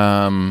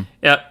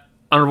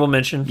 Honorable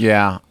mention.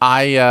 Yeah,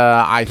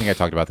 I think I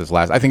talked about this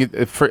last. I think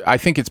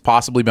it's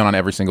possibly been on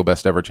every single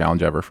Best Ever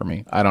Challenge ever for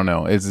me. I don't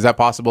know. Is that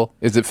possible?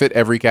 Does it fit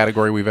every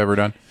category we've ever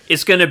done?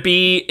 It's going to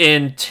be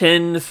in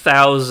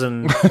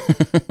 10,000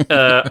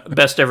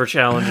 Best Ever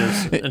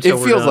Challenges. It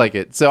feels like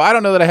it. So I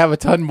don't know that I have a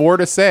ton more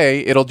to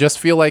say. It'll just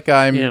feel like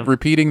I'm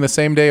repeating the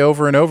same day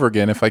over and over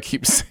again if I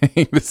keep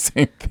saying the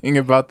same thing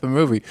about the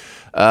movie.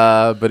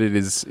 But it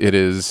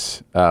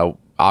is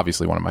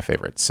obviously one of my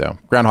favorites. So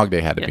Groundhog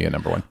Day had to be a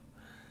number 1.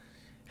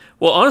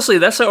 Well, honestly,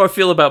 that's how I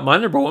feel about my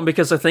number 1,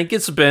 because I think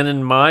it's been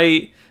in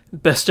my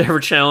Best Ever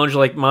Challenge,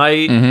 like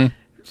my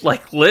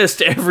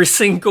list every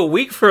single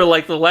week for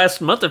like the last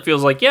month. It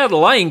feels like, The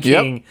Lion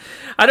King. Yep.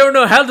 I don't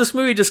know how this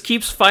movie just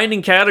keeps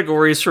finding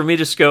categories for me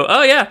to just go,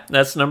 oh yeah,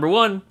 that's number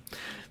 1,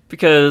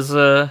 because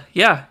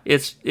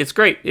it's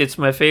great. It's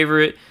my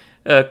favorite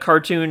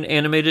cartoon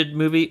animated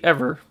movie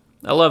ever.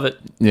 I love it.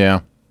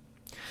 Yeah.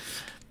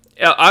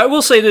 I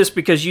will say this,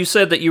 because you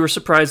said that you were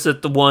surprised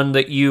that the one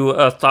that you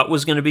thought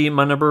was going to be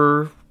my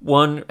number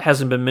 1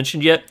 hasn't been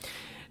mentioned yet.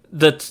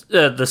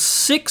 The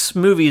 6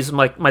 movies,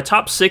 like my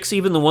top 6,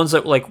 even the ones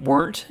that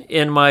weren't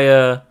in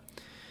my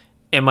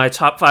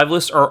top 5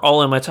 list, are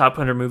all in my top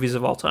 100 movies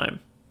of all time.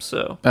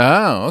 So.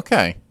 Oh,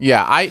 okay.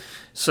 Yeah,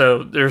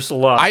 So there's a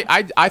lot.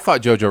 I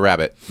thought Jojo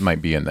Rabbit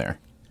might be in there.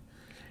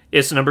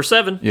 It's number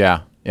 7.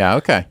 Yeah.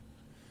 Okay.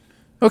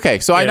 Okay.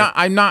 So yeah.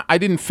 I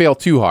didn't fail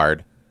too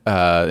hard.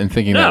 In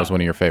thinking that was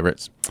one of your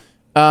favorites.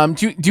 Do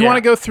you want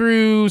to go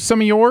through some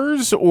of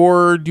yours,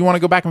 or do you want to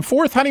go back and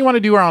forth? How do you want to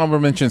do our honorable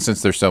mentions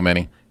since there's so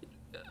many?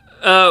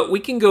 We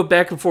can go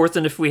back and forth,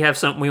 and if we have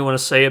something we want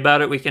to say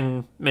about it, we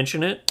can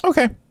mention it.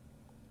 Okay.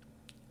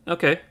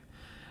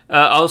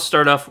 I'll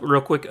start off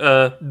real quick.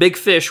 Big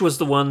Fish was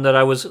the one that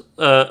I was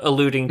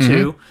alluding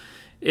to.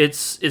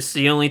 It's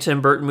the only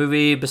Tim Burton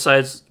movie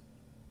besides...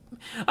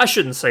 I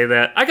shouldn't say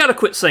that. I gotta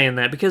quit saying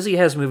that, because he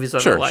has movies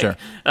that I like.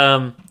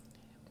 Sure.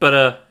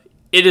 But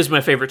it is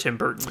my favorite Tim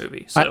Burton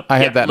movie. So I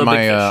had that in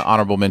my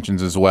honorable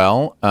mentions as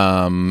well.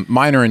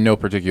 Mine are in no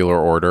particular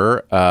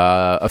order.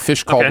 A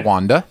Fish Called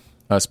Wanda.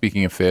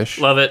 Speaking of fish,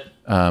 love it.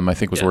 I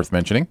think was worth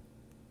mentioning.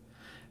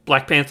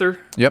 Black Panther.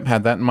 Yep,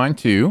 had that in mind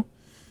too.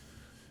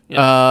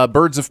 Yep.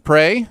 Birds of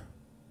Prey.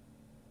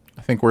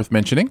 I think worth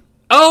mentioning.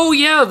 Oh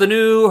yeah, the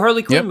new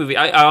Harley Quinn movie.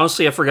 I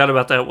honestly forgot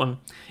about that one.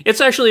 It's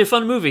actually a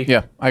fun movie.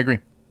 Yeah, I agree.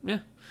 Yeah.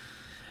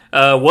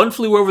 One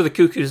Flew Over the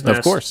Cuckoo's Nest.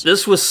 Of course.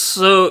 This was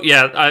so...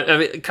 Yeah, I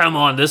mean, come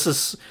on. This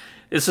is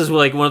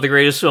like one of the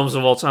greatest films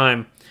of all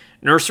time.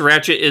 Nurse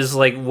Ratched is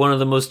like one of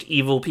the most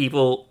evil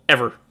people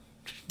ever.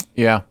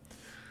 Yeah.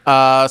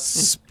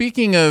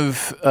 Speaking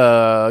of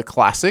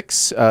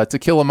classics, To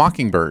Kill a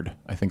Mockingbird,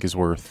 I think is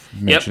worth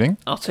mentioning. Yep.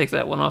 I'll take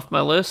that one off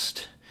my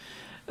list.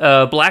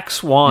 Black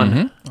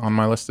Swan. On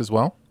my list as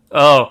well.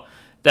 Oh,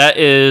 that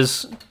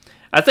is...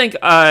 I think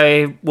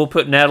I will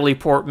put Natalie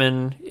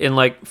Portman in,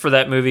 for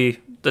that movie...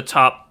 the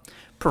top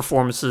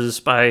performances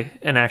by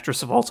an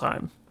actress of all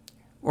time,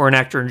 or an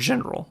actor in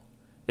general.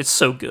 It's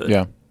so good.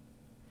 Yeah.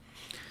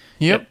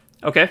 Yep.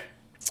 Okay.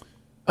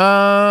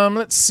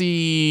 Let's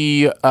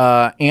see.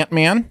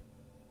 Ant-Man.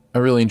 I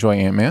really enjoy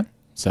Ant-Man,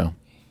 so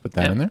put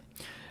that in there.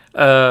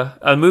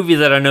 A movie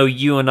that I know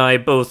you and I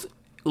both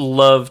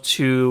love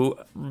to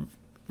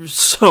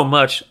so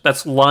much.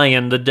 That's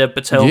Lion, the Dev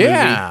Patel movie.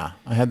 Yeah,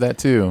 I had that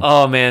too.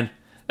 Oh man,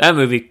 that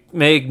movie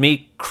made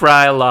me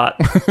cry a lot.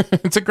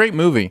 It's a great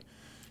movie.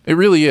 It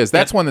really is.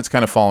 That's one that's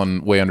kind of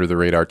fallen way under the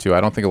radar too.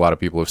 I don't think a lot of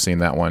people have seen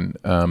that one,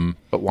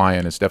 but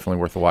Lion is definitely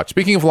worth a watch.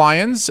 Speaking of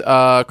lions,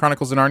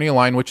 Chronicles of Narnia: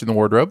 Lion, Witch, and the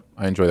Wardrobe.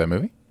 I enjoy that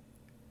movie.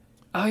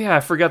 Oh yeah, I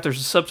forgot there's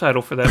a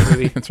subtitle for that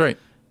movie. That's right.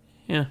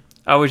 Yeah,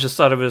 I always just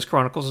thought of it as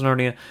Chronicles of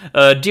Narnia.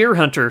 Deer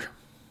Hunter.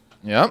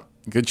 Yep,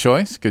 good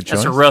choice. Good choice.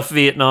 That's a rough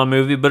Vietnam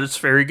movie, but it's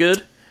very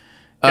good.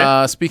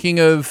 Okay.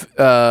 Speaking of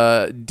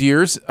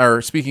deers,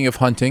 or speaking of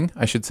hunting,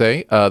 I should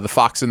say, The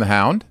Fox and the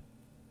Hound.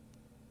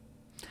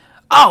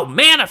 Oh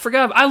man, I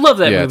forgot. I love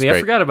that movie. I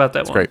forgot about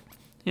that one. Great.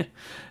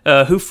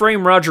 Yeah. Who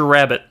Framed Roger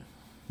Rabbit?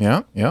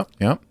 Yeah.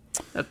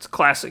 That's a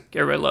classic.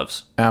 Everybody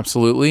loves.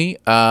 Absolutely.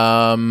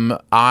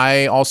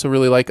 I also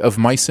really like Of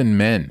Mice and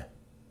Men.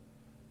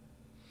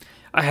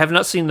 I have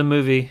not seen the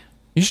movie.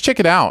 You should check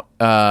it out.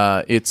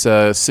 It's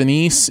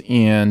Sinise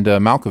and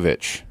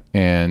Malkovich,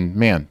 and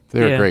man,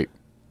 they're great.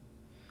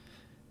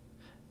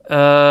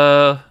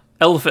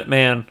 Elephant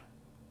Man.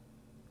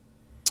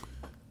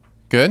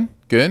 Good.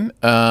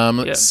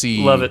 Let's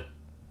see. Love it.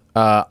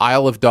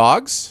 Isle of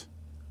Dogs.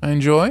 I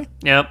enjoy.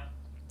 Yep.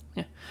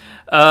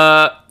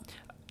 Yeah.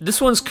 This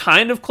one's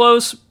kind of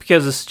close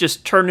because it's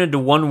just turned into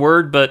one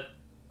word, but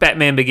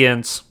Batman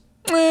Begins.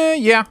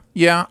 Yeah.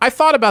 I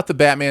thought about the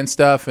Batman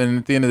stuff, and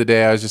at the end of the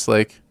day, I was just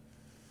like,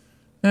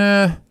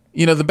 the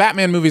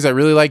Batman movies I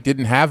really like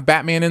didn't have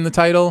Batman in the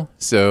title,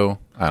 so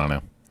I don't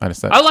know.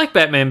 I like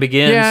Batman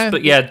Begins,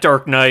 but yeah,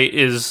 Dark Knight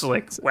is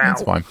like, wow.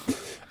 That's fine.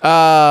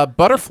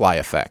 Butterfly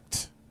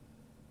Effect.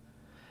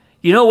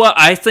 You know what?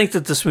 I think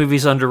that this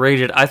movie's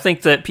underrated. I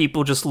think that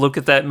people just look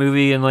at that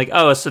movie and like,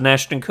 oh, it's a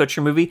Ashton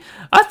Kutcher movie.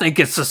 I think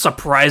it's a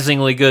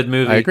surprisingly good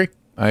movie.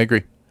 I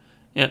agree.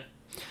 Yeah.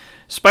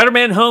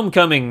 Spider-Man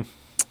Homecoming.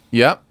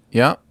 Yep.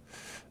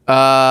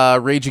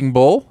 Raging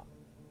Bull.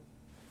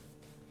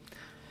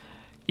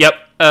 Yep.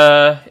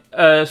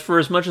 For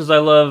as much as I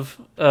love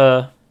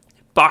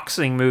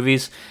boxing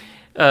movies,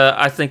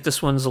 I think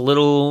this one's a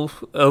little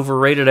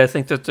overrated. I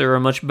think that there are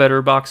much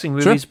better boxing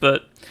movies,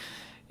 but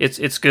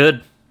it's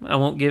good. I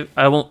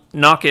won't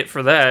knock it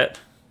for that.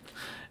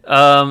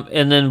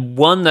 And then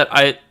one that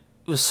I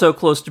was so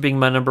close to being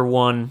my number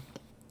one,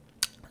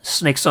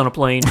 Snakes on a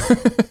Plane.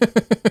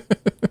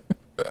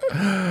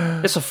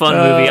 It's a fun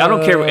movie. I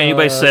don't care what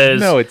anybody says.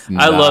 No, it's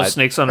not. I love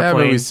Snakes on a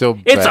Plane. Movie's so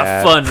bad. It's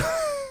a fun.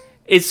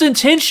 It's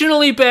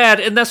intentionally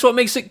bad, and that's what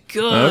makes it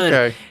good.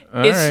 Okay.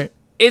 All right.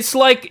 It's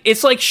like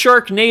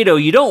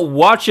Sharknado. You don't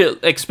watch it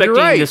expecting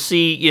to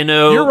see,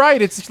 You're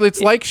right. It's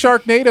like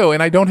Sharknado,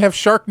 and I don't have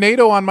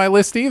Sharknado on my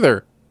list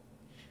either.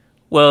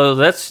 Well,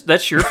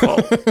 that's your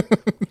fault.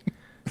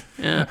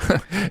 Yeah.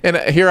 And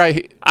here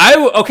I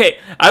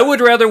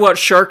would rather watch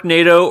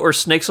Sharknado or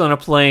Snakes on a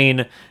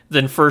Plane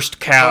than First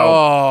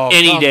Cow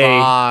any day.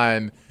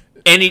 On.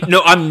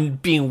 No, I'm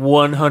being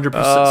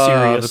 100%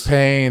 serious.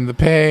 The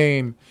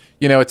pain.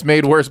 It's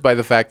made worse by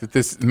the fact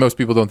that most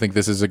people don't think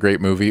this is a great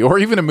movie, or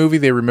even a movie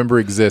they remember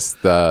exists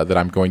that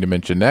I'm going to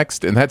mention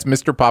next, and that's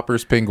Mr.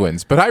 Popper's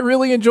Penguins. But I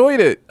really enjoyed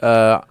it.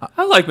 I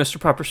like Mr.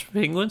 Popper's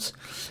Penguins.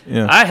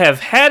 Yeah. I have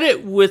had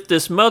it with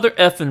this mother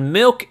effing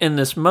milk and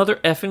this mother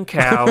effing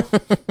cow.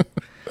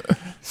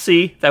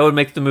 See, that would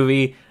make the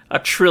movie a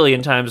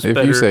trillion times better.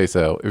 If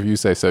you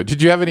say so.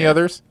 Did you have any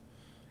others?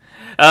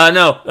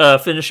 No.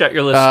 Finish out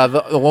your list.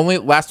 The only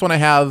last one I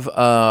have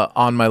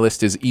on my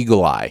list is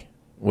Eagle Eye,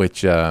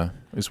 which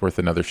is worth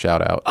another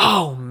shout out.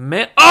 Oh,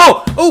 man.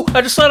 Oh,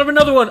 I just thought of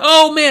another one.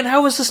 Oh, man,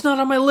 how is this not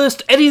on my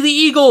list? Eddie the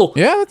Eagle.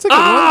 Yeah, that's a good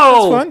one.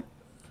 That's fun.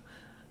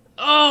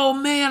 Oh,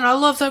 man, I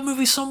love that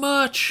movie so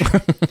much.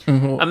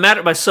 I'm mad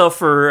at myself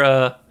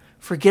for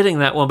forgetting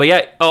that one. But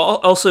yeah,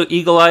 also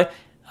Eagle Eye,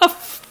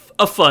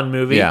 a fun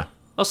movie. Yeah.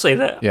 I'll say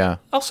that. Yeah.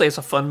 I'll say it's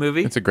a fun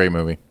movie. It's a great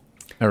movie.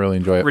 I really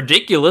enjoy it.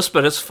 Ridiculous,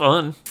 but it's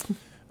fun.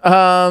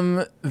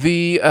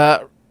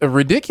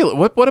 Ridiculous.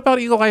 What about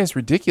Eagle Eye is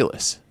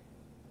ridiculous?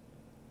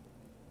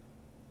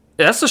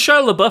 That's the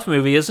Shia LaBeouf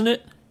movie, isn't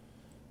it?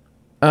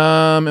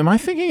 Am I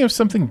thinking of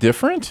something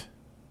different?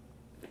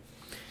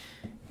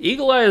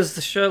 Eagle Eye is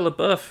the Shia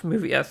LaBeouf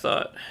movie, I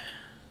thought.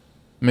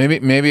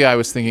 Maybe I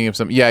was thinking of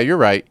something. Yeah, you're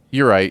right.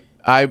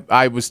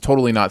 I was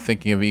totally not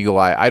thinking of Eagle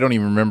Eye. I don't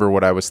even remember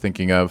what I was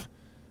thinking of.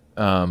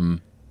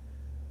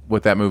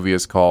 What that movie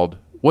is called.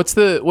 What's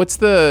the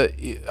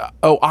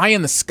Eye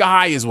in the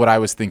Sky is what I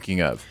was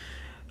thinking of.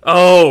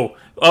 Oh,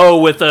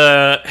 with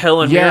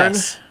Helen Mirren?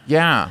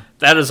 Yeah.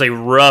 That is a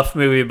rough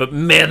movie, but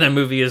man, that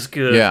movie is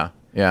good. Yeah.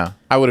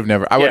 I would have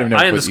never Eye in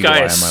the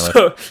Sky is on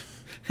my list.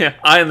 Yeah,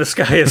 Eye in the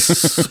Sky is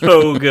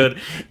so good.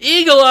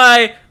 Eagle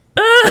Eye.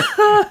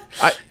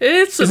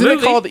 It's a Isn't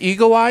movie. it called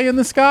Eagle Eye in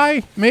the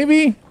Sky?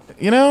 Maybe.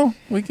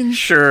 We can.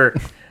 Sure.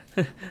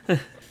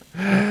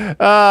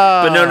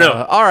 But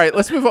no. All right,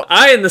 let's move on.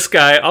 Eye in the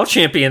Sky. I'll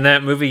champion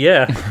that movie.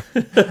 Yeah.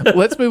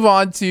 Let's move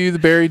on to The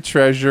Buried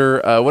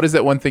Treasure. What is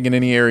that one thing in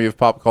any area of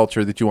pop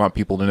culture that you want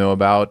people to know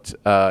about?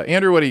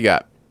 Andrew, what do you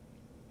got?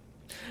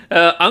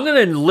 I'm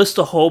going to list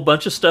a whole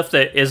bunch of stuff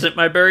that isn't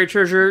my buried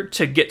treasure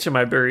to get to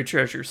my buried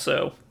treasure.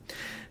 So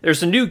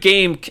there's a new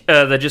game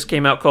that just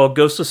came out called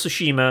Ghost of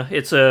Tsushima.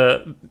 It's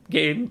a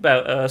game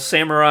about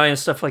samurai and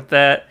stuff like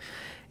that.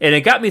 And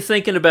it got me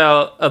thinking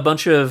about a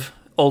bunch of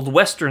old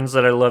westerns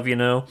that I love,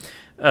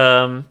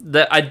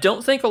 that I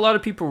don't think a lot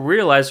of people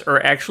realize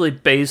are actually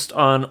based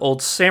on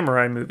old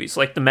samurai movies.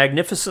 Like The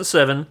Magnificent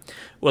Seven,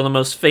 one of the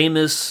most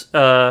famous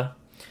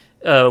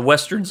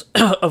westerns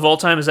of all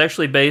time, is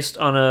actually based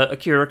on a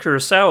Akira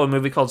Kurosawa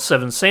movie called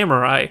Seven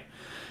Samurai.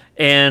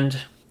 And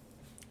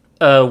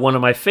one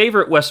of my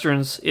favorite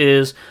westerns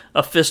is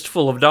A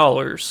Fistful of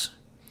Dollars.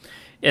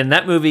 And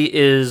that movie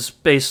is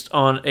based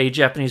on a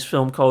Japanese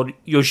film called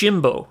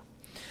Yojimbo.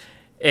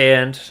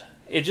 And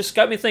it just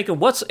got me thinking,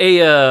 what's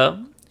a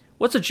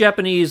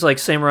Japanese like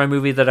samurai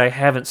movie that I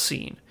haven't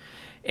seen?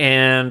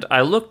 And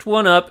I looked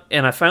one up,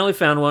 and I finally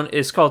found one.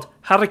 It's called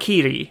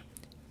Harakiri.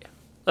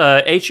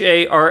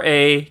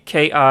 Harakiri.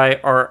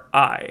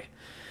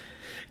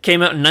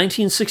 Came out in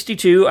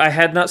 1962. I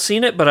had not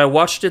seen it, but I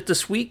watched it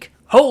this week.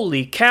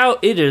 Holy cow,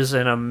 it is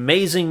an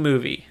amazing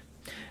movie.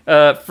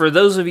 For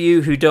those of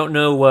you who don't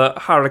know what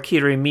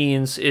Harakiri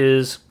means,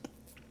 it's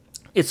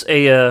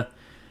a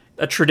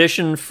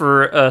tradition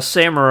for a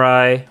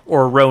samurai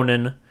or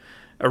ronin.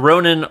 A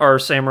ronin are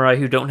samurai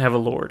who don't have a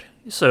lord.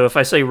 So if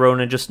I say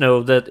ronin, just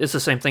know that it's the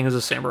same thing as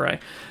a samurai.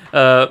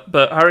 But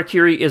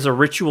Harakiri is a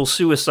ritual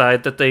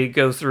suicide that they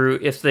go through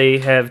if they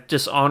have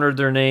dishonored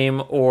their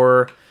name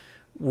or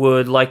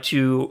would like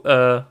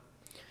to,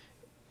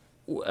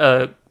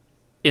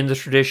 in the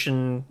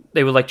tradition,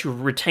 they would like to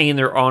retain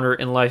their honor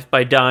in life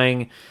by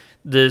dying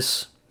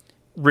this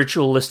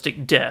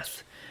ritualistic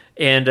death.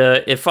 And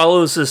it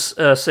follows this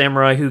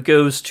samurai who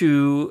goes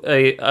to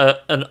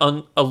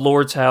a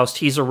lord's house.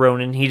 He's a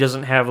ronin. He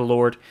doesn't have a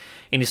lord.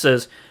 And he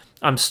says,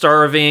 I'm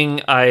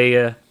starving.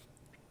 I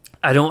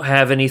don't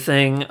have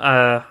anything.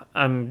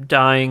 I'm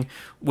dying.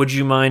 Would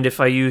you mind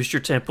if I used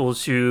your temple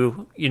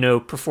to,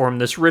 perform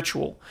this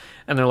ritual?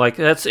 And they're like,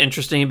 that's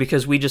interesting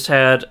because we just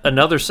had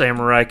another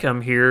samurai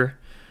come here,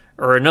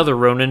 or another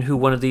ronin who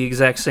wanted the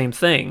exact same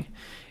thing.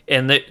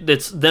 And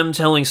it's them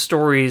telling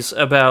stories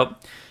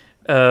about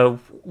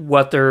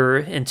what their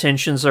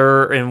intentions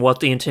are and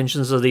what the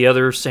intentions of the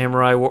other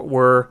samurai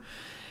were.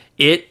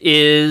 It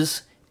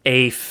is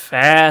a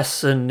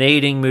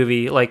fascinating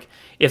movie. Like,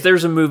 if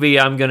there's a movie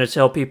I'm going to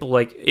tell people,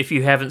 like, if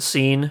you haven't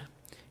seen,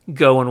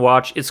 go and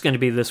watch, it's going to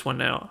be this one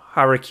now,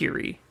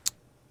 Harakiri.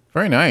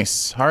 Very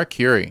nice.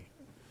 Harakiri.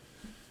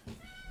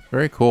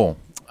 Very cool.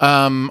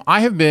 I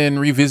have been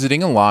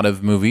revisiting a lot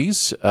of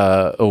movies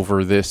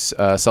over this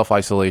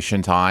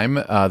self-isolation time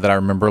that I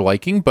remember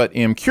liking, but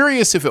am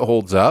curious if it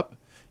holds up.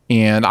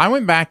 And I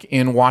went back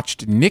and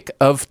watched Nick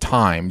of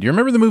Time. Do you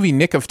remember the movie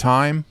Nick of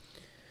Time?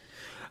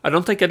 I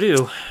don't think I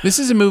do. This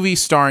is a movie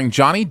starring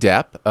Johnny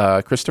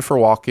Depp. Christopher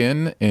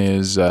Walken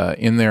is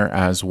in there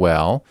as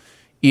well.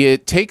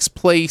 It takes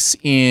place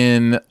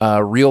in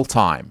real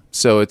time.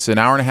 So it's an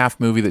hour-and-a-half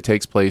movie that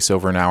takes place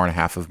over an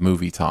hour-and-a-half of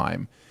movie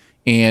time.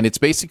 And it's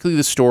basically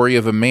the story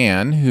of a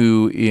man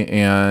who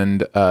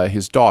and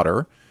his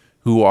daughter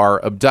who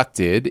are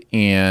abducted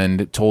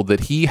and told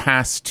that he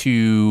has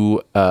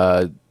to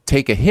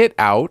take a hit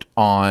out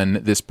on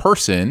this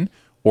person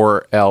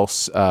or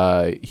else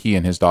he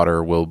and his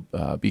daughter will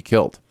be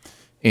killed.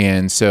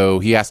 And so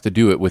he has to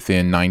do it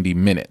within 90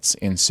 minutes.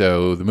 And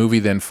so the movie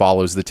then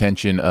follows the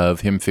tension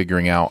of him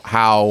figuring out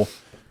how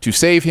to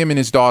save him and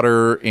his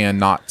daughter and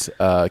not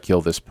kill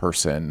this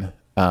person.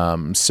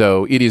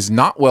 So it is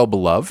not well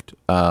beloved.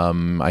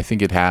 I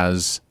think it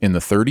has in the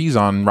 30s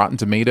on Rotten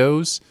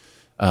Tomatoes.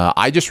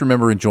 I just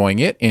remember enjoying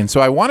it. And so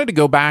I wanted to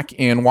go back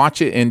and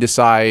watch it and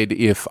decide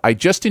if I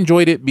just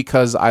enjoyed it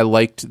because I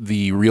liked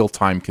the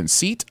real-time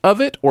conceit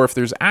of it or if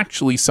there's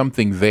actually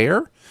something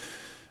there.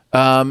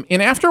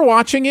 And after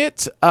watching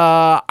it,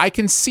 I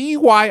can see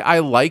why I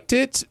liked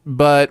it,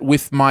 but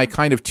with my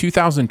kind of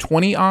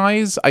 2020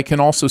 eyes, I can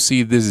also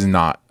see this is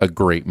not a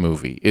great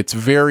movie. It's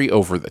very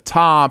over the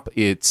top.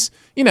 It's,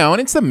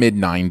 and it's the mid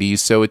 90s.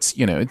 So it's,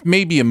 it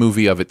may be a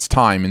movie of its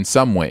time in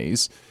some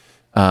ways.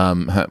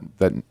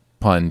 That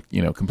pun,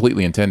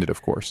 completely intended,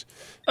 of course.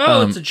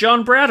 Oh, it's a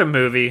John Bradham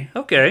movie.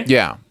 Okay.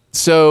 Yeah.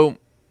 So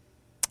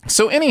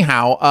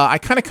anyhow, I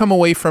kind of come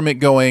away from it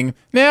going,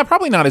 nah,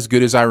 probably not as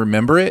good as I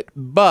remember it,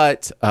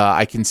 but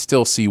I can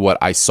still see what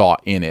I saw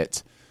in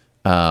it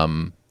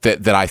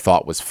that I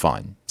thought was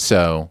fun.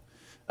 So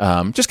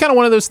just kind of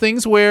one of those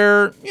things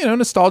where,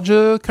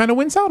 nostalgia kind of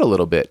wins out a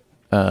little bit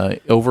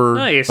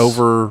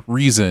over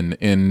reason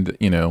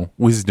and,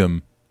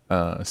 wisdom.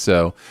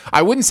 So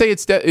I wouldn't say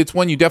it's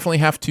one you definitely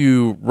have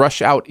to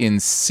rush out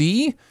and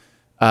see,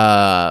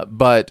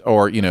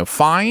 or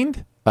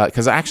find.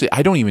 Because actually,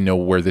 I don't even know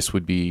where this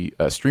would be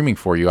streaming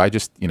for you. I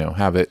just,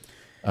 have it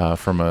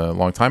from a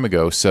long time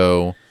ago.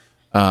 So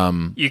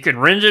You can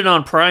rent it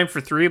on Prime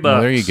for $3.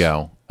 Well, there you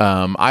go.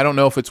 I don't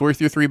know if it's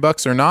worth your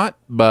 $3 or not,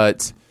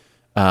 but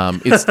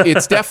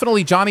it's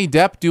definitely Johnny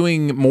Depp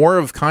doing more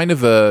of kind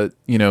of a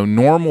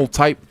normal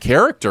type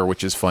character,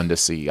 which is fun to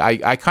see.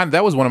 I kind of,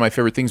 that was one of my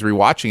favorite things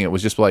rewatching it,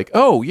 was just like,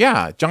 oh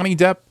yeah, Johnny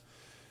Depp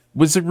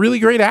was a really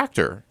great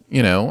actor.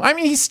 I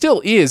mean, he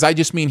still is. I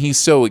just mean he's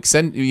so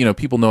eccentric.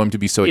 People know him to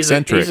be so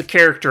eccentric. He's a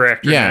character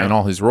actor. Yeah, now. in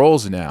all his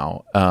roles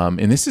now.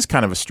 And this is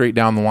kind of a straight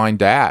down the line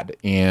dad,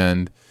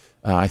 and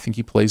I think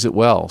he plays it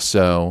well.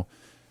 So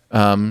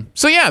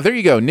yeah, there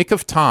you go. Nick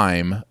of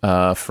Time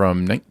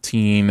from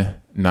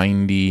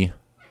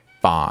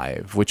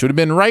 1995, which would have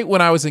been right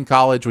when I was in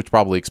college, which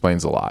probably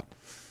explains a lot.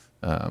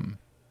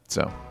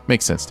 So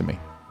makes sense to me.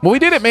 Well, we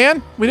did it,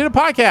 man. We did a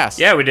podcast.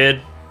 Yeah, we did.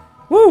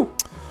 Woo!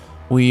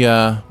 We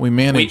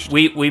managed.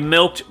 We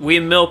milked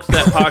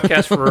that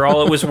podcast for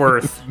all it was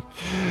worth.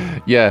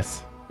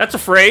 Yes. That's a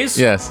phrase.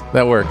 Yes,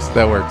 that works.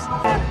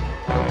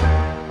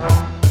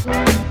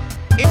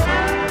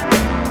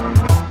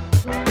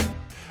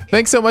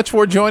 Thanks so much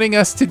for joining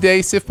us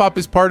today. Sif Pop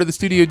is part of the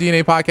Studio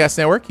DNA Podcast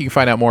Network. You can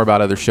find out more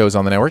about other shows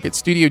on the network at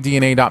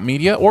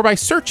studiodna.media or by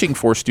searching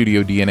for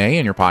Studio DNA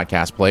in your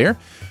podcast player.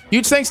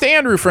 Huge thanks to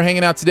Andrew for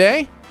hanging out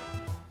today.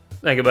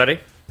 Thank you, buddy.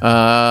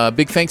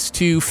 Big thanks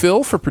to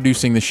Phil for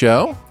producing the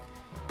show.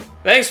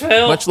 Thanks,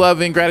 Phil. Much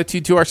love and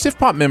gratitude to our Sif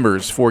Pop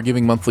members for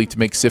giving monthly to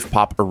make Sif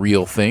Pop a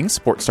real thing.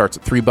 Support starts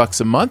at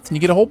 $3 a month, and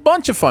you get a whole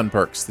bunch of fun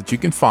perks that you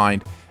can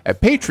find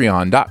at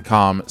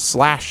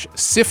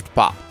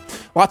patreon.com/SiftPop.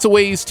 Lots of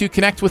ways to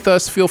connect with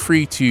us. Feel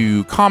free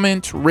to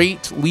comment,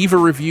 rate, leave a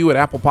review at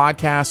Apple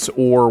Podcasts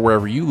or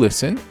wherever you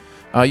listen.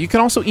 You can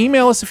also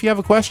email us if you have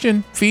a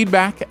question,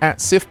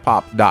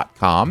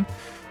 feedback@siftpop.com.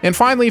 And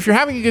finally, if you're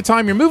having a good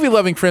time, your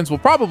movie-loving friends will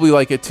probably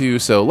like it too,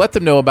 so let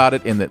them know about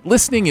it and that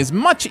listening is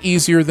much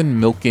easier than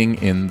milking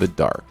in the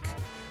dark.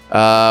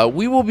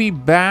 We will be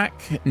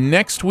back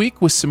next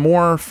week with some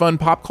more fun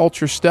pop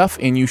culture stuff,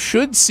 and you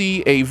should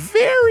see a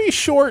very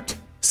short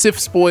Sif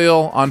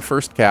spoil on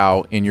First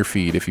Cow in your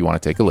feed if you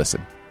want to take a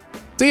listen.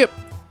 See ya!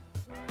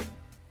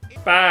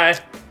 Bye!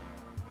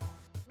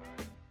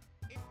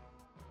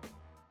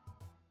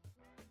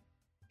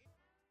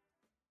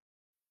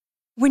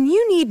 When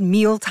you need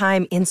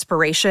mealtime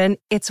inspiration,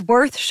 it's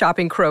worth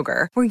shopping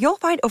Kroger, where you'll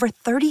find over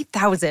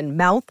 30,000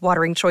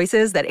 mouth-watering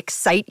choices that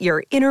excite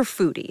your inner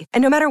foodie.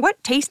 And no matter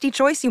what tasty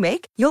choice you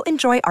make, you'll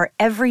enjoy our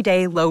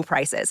everyday low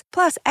prices,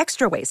 plus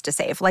extra ways to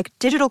save, like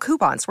digital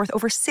coupons worth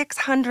over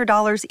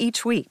 $600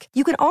 each week.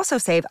 You can also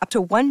save up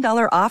to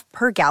 $1 off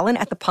per gallon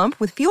at the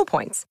pump with fuel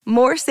points.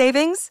 More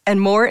savings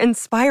and more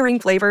inspiring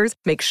flavors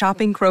make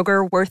shopping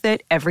Kroger worth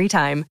it every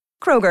time.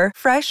 Kroger,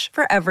 fresh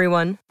for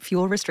everyone.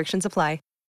 Fuel restrictions apply.